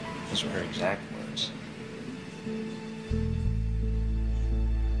 Those were her exact words.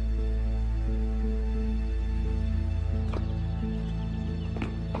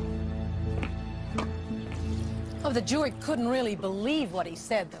 Oh, the jury couldn't really believe what he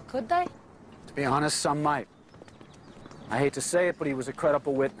said, though, could they? To be honest, some might. I hate to say it, but he was a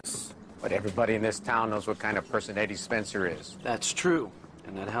credible witness. But everybody in this town knows what kind of person Eddie Spencer is. That's true,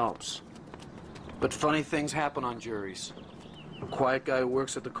 and that helps. But funny things happen on juries. A quiet guy who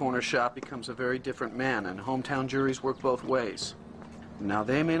works at the corner shop becomes a very different man, and hometown juries work both ways. Now,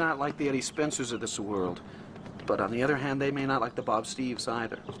 they may not like the Eddie Spencers of this world, but on the other hand, they may not like the Bob Steves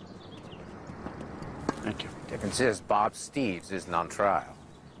either. Thank you. Difference is, Bob Steves isn't on trial.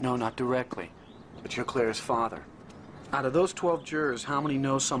 No, not directly, but you're Claire's father. Out of those 12 jurors, how many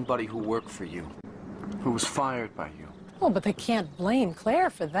know somebody who worked for you, who was fired by you? Oh, but they can't blame Claire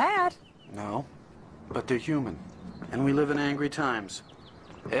for that. No, but they're human, and we live in angry times.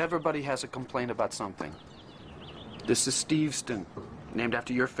 Everybody has a complaint about something. This is Steveston, named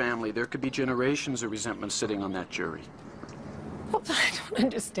after your family. There could be generations of resentment sitting on that jury. Well, I don't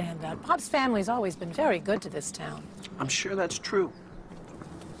understand that. Bob's family's always been very good to this town. I'm sure that's true.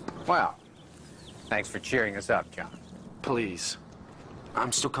 Well, thanks for cheering us up, John. Please.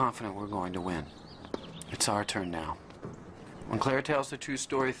 I'm still confident we're going to win. It's our turn now. When Claire tells the true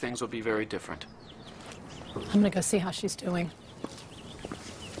story, things will be very different. I'm gonna go see how she's doing.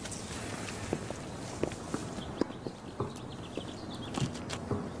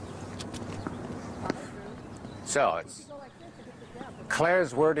 So, it's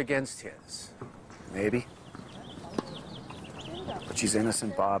Claire's word against his. Maybe. But she's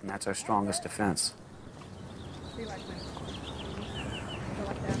innocent, Bob, and that's our strongest defense.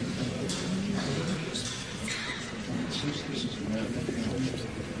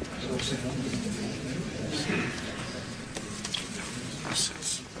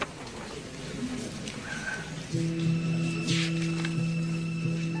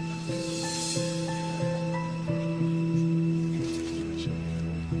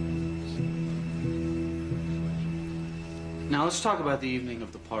 Now let's talk about the evening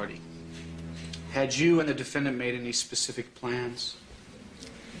of the party. Had you and the defendant made any specific plans?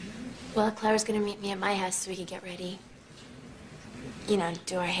 Well, Claire was gonna meet me at my house so we could get ready. You know,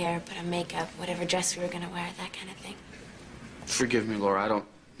 do our hair, put on makeup, whatever dress we were gonna wear, that kind of thing. Forgive me, Laura, I don't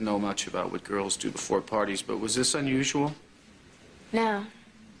know much about what girls do before parties, but was this unusual? No.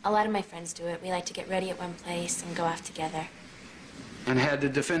 A lot of my friends do it. We like to get ready at one place and go off together. And had the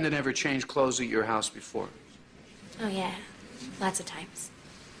defendant ever changed clothes at your house before? Oh, yeah. Lots of times.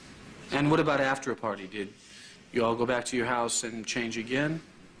 And what about after a party? Did you all go back to your house and change again?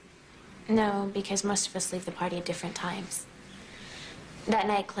 No, because most of us leave the party at different times. That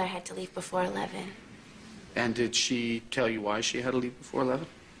night, Claire had to leave before 11. And did she tell you why she had to leave before 11?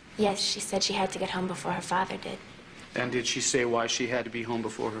 Yes, she said she had to get home before her father did. And did she say why she had to be home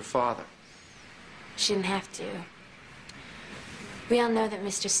before her father? She didn't have to. We all know that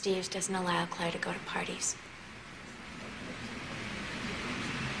Mr. Steves doesn't allow Claire to go to parties.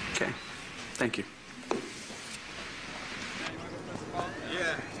 Okay. Thank you.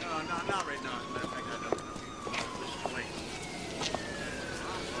 Yeah, no, not right now. As a matter of fact, I don't know. Just wait.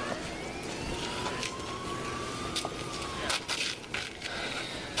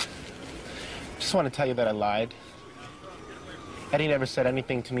 Just want to tell you that I lied. Eddie never said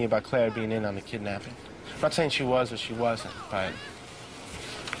anything to me about Claire being in on the kidnapping. I'm not saying she was or she wasn't, but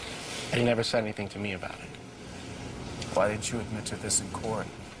Eddie never said anything to me about it. Why didn't you admit to this in court?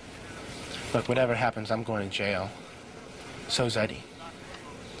 Look, whatever happens, I'm going to jail. So's Eddie.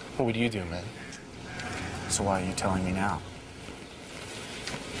 What would you do, man? So why are you telling me now?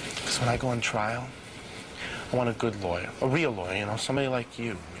 Because when I go on trial, I want a good lawyer. A real lawyer, you know, somebody like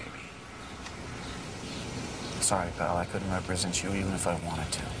you, maybe. Sorry, pal, I couldn't represent you even if I wanted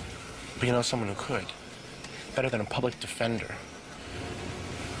to. But you know someone who could. Better than a public defender.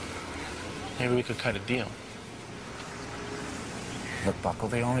 Maybe we could cut a deal. Look, Buckle,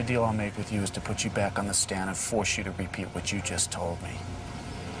 the only deal I'll make with you is to put you back on the stand and force you to repeat what you just told me.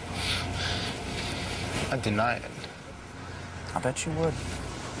 I'd deny it. I bet you would.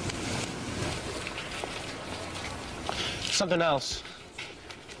 Something else.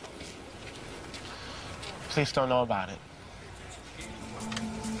 Please don't know about it.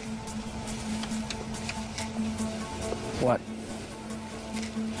 What?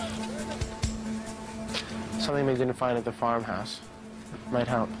 Something they didn't find at the farmhouse. Might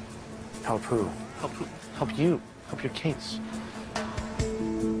help. Help who? Help who? Help you. Help your case.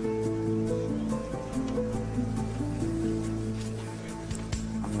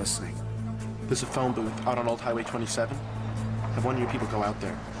 I'm listening. There's a phone booth out on Old Highway 27. Have one of your people go out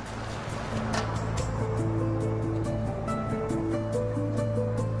there.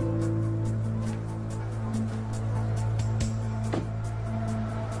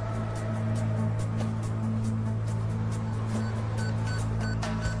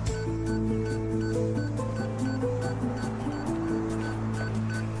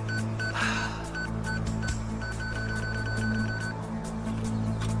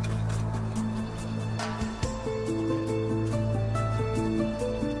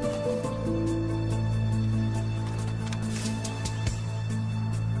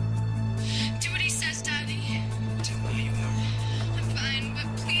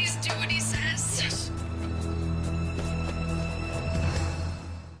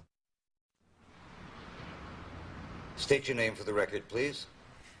 State your name for the record, please.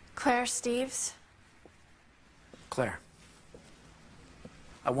 Claire Steves. Claire,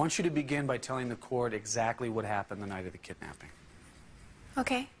 I want you to begin by telling the court exactly what happened the night of the kidnapping.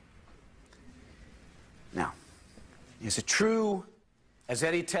 Okay. Now, is it true, as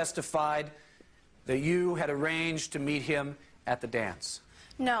Eddie testified, that you had arranged to meet him at the dance?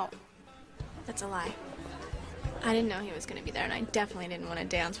 No, that's a lie. I didn't know he was going to be there, and I definitely didn't want to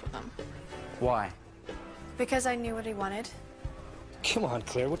dance with him. Why? Because I knew what he wanted. Come on,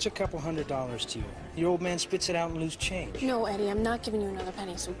 Claire, what's a couple $100 to you? Your old man spits it out and lose change. No, Eddie, I'm not giving you another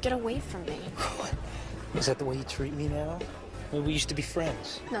penny, so get away from me. Is that the way you treat me now? Well, we used to be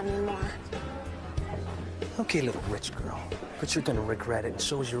friends. Not anymore. Okay, little rich girl, but you're gonna regret it, and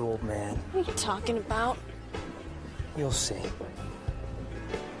so is your old man. What are you talking about? You'll see.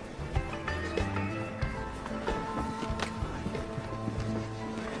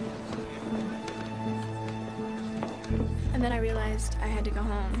 And then I realized I had to go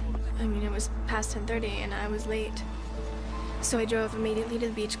home. I mean, it was past 10:30 and I was late. So I drove immediately to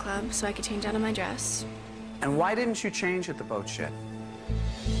the beach club so I could change out of my dress. And why didn't you change at the boat shed?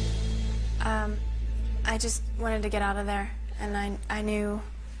 I just wanted to get out of there, and I knew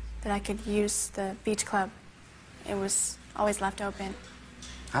that I could use the beach club. It was always left open.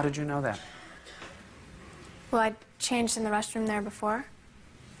 How did you know that? Well, I'd changed in the restroom there before,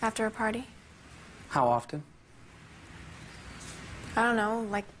 after a party. How often? I don't know,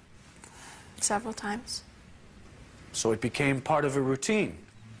 like several times. So it became part of a routine.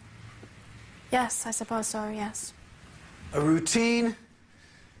 Yes, I suppose so, yes. A routine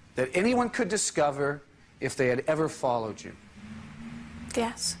that anyone could discover if they had ever followed you.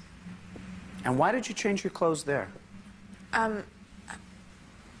 Yes. And why did you change your clothes there? I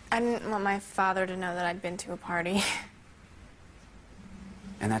didn't want my father to know that I'd been to a party.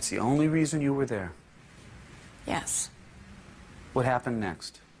 And that's the only reason you were there? Yes. What happened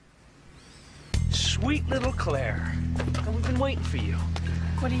next? Sweet little Claire. We've been waiting for you.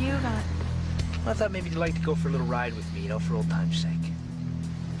 What do you got? I thought maybe you'd like to go for a little ride with me, you know, for old time's sake.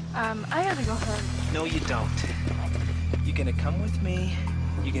 I gotta go home. No, you don't. You're gonna come with me,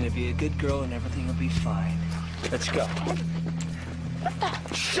 you're gonna be a good girl, and everything will be fine. Let's go.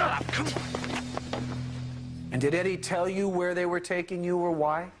 Shut up, come on. And did Eddie tell you where they were taking you or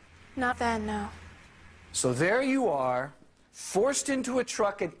why? Not then, no. So there you are, forced into a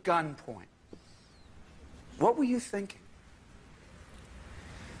truck at gunpoint. What were you thinking?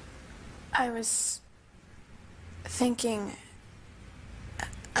 I was thinking,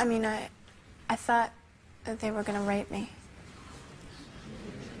 I thought that they were gonna rape me.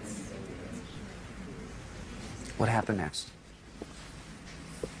 What happened next?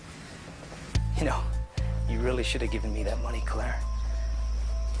 You know, you really should have given me that money, Claire.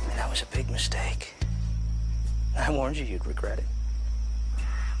 I mean, that was a big mistake. I warned you you'd regret it.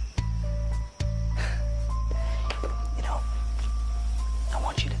 You know, I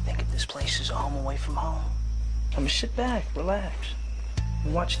want you to think of this place as a home away from home. I mean, sit back, relax,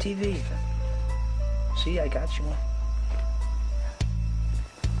 and watch TV. See, I got you one.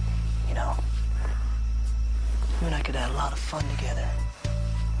 You know, you and I could have a lot of fun together.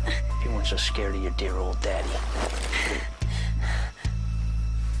 If you weren't so scared of your dear old daddy.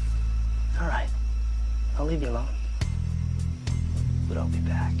 All right, I'll leave you alone. But I'll be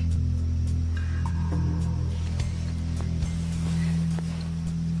back.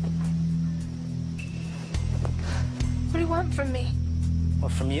 What do you want from me?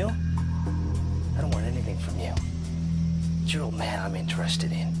 What, from you? I don't want anything from you. It's your old man I'm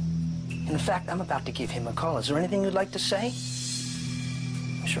interested in. And in fact, I'm about to give him a call. Is there anything you'd like to say?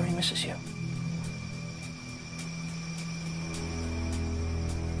 I'm sure he misses you.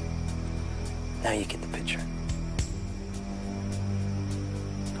 Now you get the picture.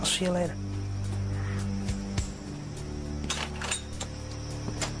 I'll see you later.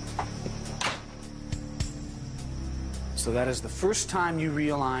 So that is the first time you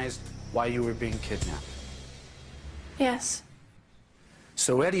realized why you were being kidnapped. Yes.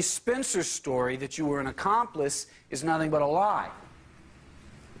 So Eddie Spencer's story that you were an accomplice is nothing but a lie.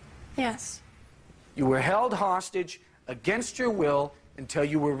 Yes. You were held hostage against your will until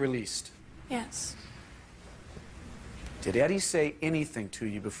you were released. Yes. Did Eddie say anything to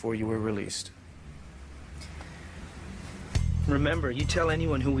you before you were released? Remember, you tell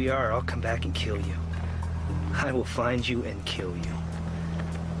anyone who we are, I'll come back and kill you. I will find you and kill you.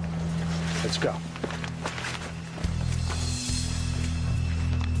 Let's go.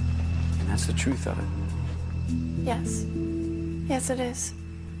 And that's the truth of it. Yes. Yes, it is.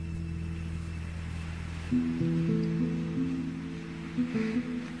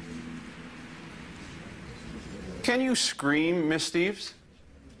 Can you scream, Miss Steves?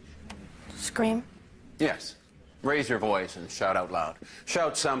 Scream? Yes. Raise your voice and shout out loud.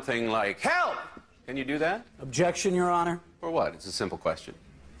 Shout something like, "Help!" Can you do that? Objection, Your Honor. Or what? It's a simple question.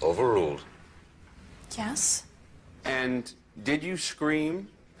 Overruled. Yes. And did you scream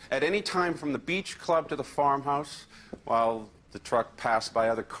at any time from the beach club to the farmhouse while the truck passed by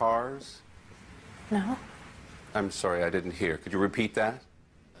other cars? No. I'm sorry, I didn't hear. Could you repeat that?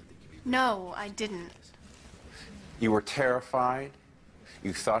 No, I didn't. You were terrified,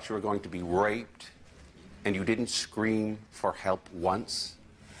 you thought you were going to be raped, and you didn't scream for help once?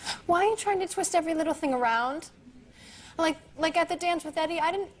 Why are you trying to twist every little thing around? Like at the dance with Eddie,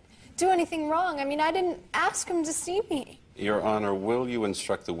 I didn't do anything wrong. I mean, I didn't ask him to see me. Your Honor, will you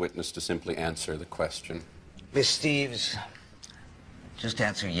instruct the witness to simply answer the question? Miss Steves, just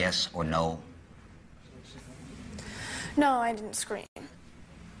answer yes or no. No, I didn't scream.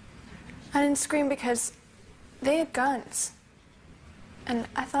 I didn't scream because they had guns. And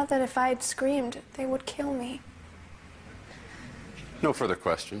I thought that if I had screamed, they would kill me. No further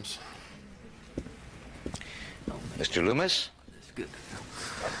questions. Mr. Loomis?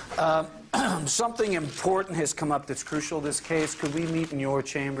 Something important has come up that's crucial to this case. Could we meet in your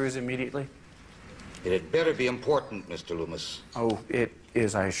chambers immediately? It had better be important, Mr. Loomis. Oh, it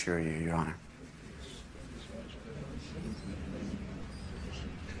is, I assure you, Your Honor.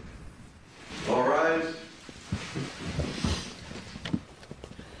 All rise.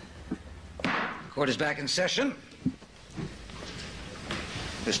 Court is back in session.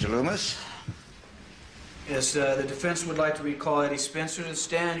 Mr. Loomis? Yes, the defense would like to recall Eddie Spencer to the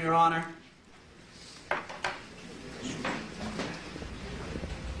stand, Your Honor.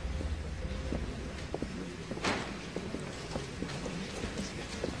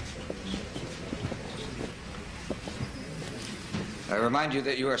 I remind you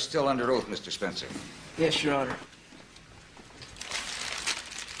that you are still under oath, Mr. Spencer. Yes, Your Honor.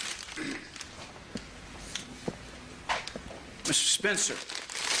 Mr. Spencer.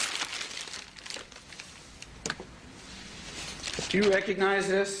 Do you recognize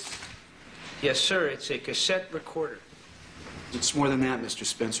this? Yes, sir. It's a cassette recorder. It's more than that, Mr.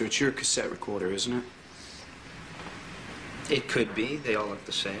 Spencer. It's your cassette recorder, isn't it? It could be. They all look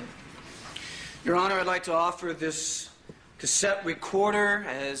the same. Your Honor, I'd like to offer this cassette recorder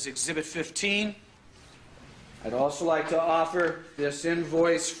as Exhibit 15. I'd also like to offer this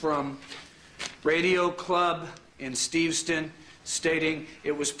invoice from Radio Club in Steveston stating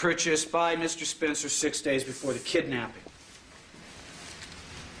it was purchased by Mr. Spencer 6 days before the kidnapping.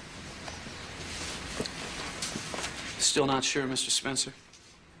 Still not sure, Mr. Spencer?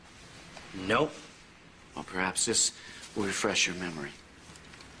 Nope. Well, perhaps this will refresh your memory.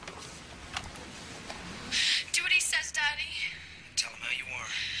 Do what he says, Daddy. Tell him how you are.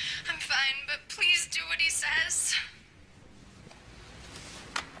 I'm fine, but please do what he says.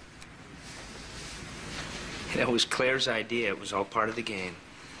 That was Claire's idea. It was all part of the game.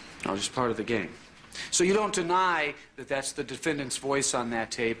 Oh, just part of the game. So you don't deny that that's the defendant's voice on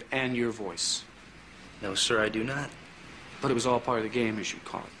that tape and your voice? No, sir, I do not. But it was all part of the game, as you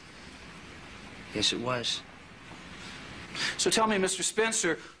call it. Yes, it was. So tell me, Mr.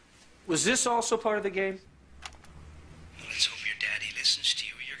 Spencer, was this also part of the game? Well, let's hope your daddy listens to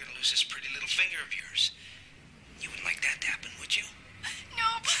you, or you're going to lose this pretty little finger of yours. You wouldn't like that to happen, would you?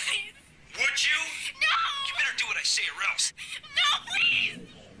 No, please. Would you? No! You better do what I say, or else. No, please!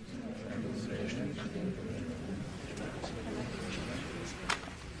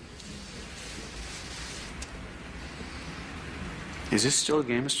 Is this still a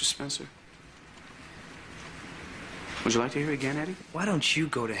game, Mr. Spencer? Would you like to hear it again, Eddie? Why don't you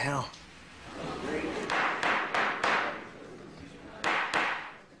go to hell?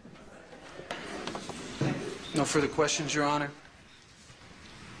 No further questions, Your Honor?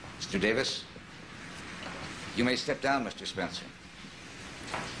 Mr. Davis, you may step down, Mr. Spencer.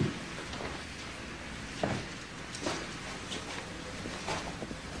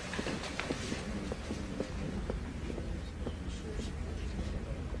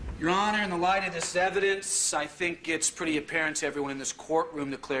 Your Honor, in the light of this evidence, I think it's pretty apparent to everyone in this courtroom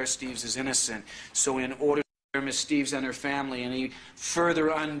that Claire Steves is innocent. So in order to spare Miss Steves and her family any further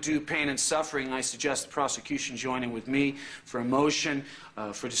undue pain and suffering, I suggest the prosecution join in with me for a motion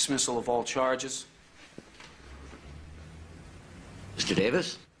for dismissal of all charges. Mr.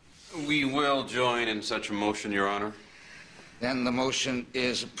 Davis? We will join in such a motion, Your Honor. Then the motion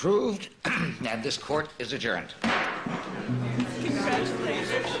is approved, and this court is adjourned.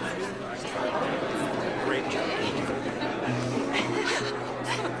 Great job.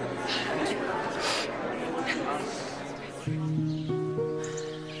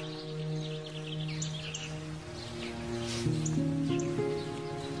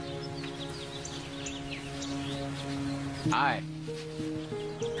 Hi.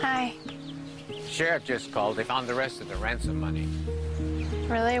 Hi. Sheriff just called. They found the rest of the ransom money.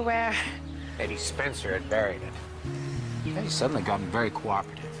 Really? Where? Eddie Spencer had buried it. Eddie's suddenly gotten very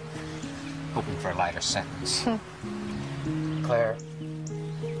cooperative, hoping for a lighter sentence. Claire,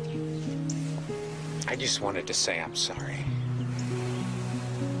 I just wanted to say I'm sorry.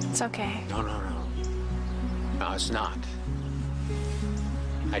 It's okay. No. No, it's not.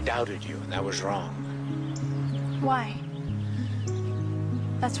 I doubted you, and that was wrong. Why?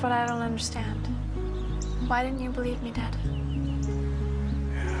 That's what I don't understand. Why didn't you believe me, Dad?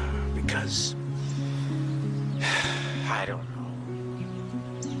 Because I don't know.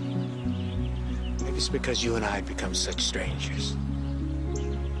 Maybe it's because you and I had become such strangers.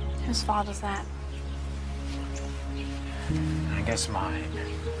 Whose fault is that? I guess mine.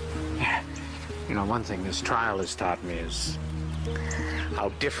 You know, one thing this trial has taught me is how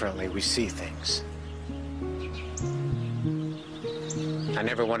differently we see things. I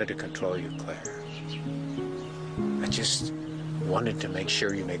never wanted to control you, Claire. I just wanted to make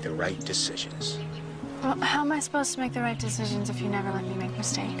sure you made the right decisions. Well, how am I supposed to make the right decisions if you never let me make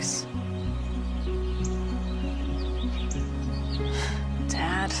mistakes?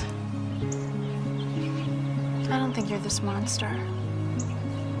 Dad. I don't think you're this monster.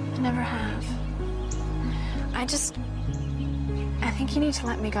 I never have. I think you need to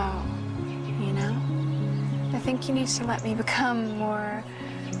let me go, you know? I think you need to let me become more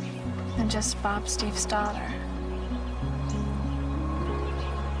than just Bob Steve's daughter.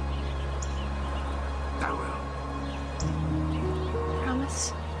 I will.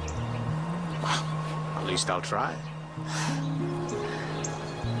 Promise? Well, at least I'll try.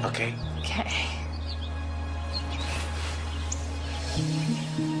 Okay? Okay.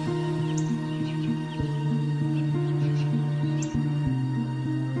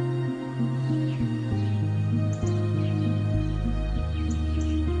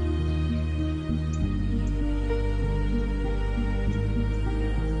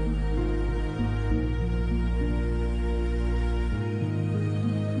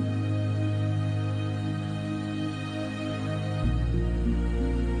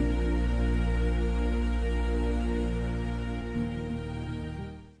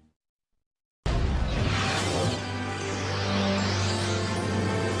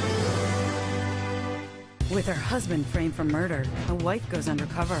 With her husband framed for murder, a wife goes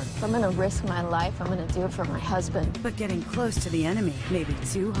undercover. If I'm gonna risk my life, I'm gonna do it for my husband. But getting close to the enemy may be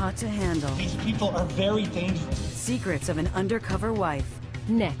too hot to handle. These people are very dangerous. Secrets of an undercover wife.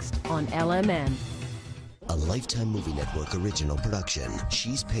 Next on LMN. A Lifetime Movie Network original production.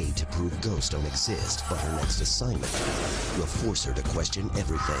 She's paid to prove ghosts don't exist, but her next assignment will force her to question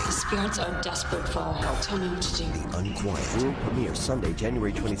everything. Spirits are desperate for our help. Tell me what to do. The Unquiet. World premiere Sunday,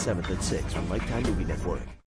 January 27th at 6 on Lifetime Movie Network.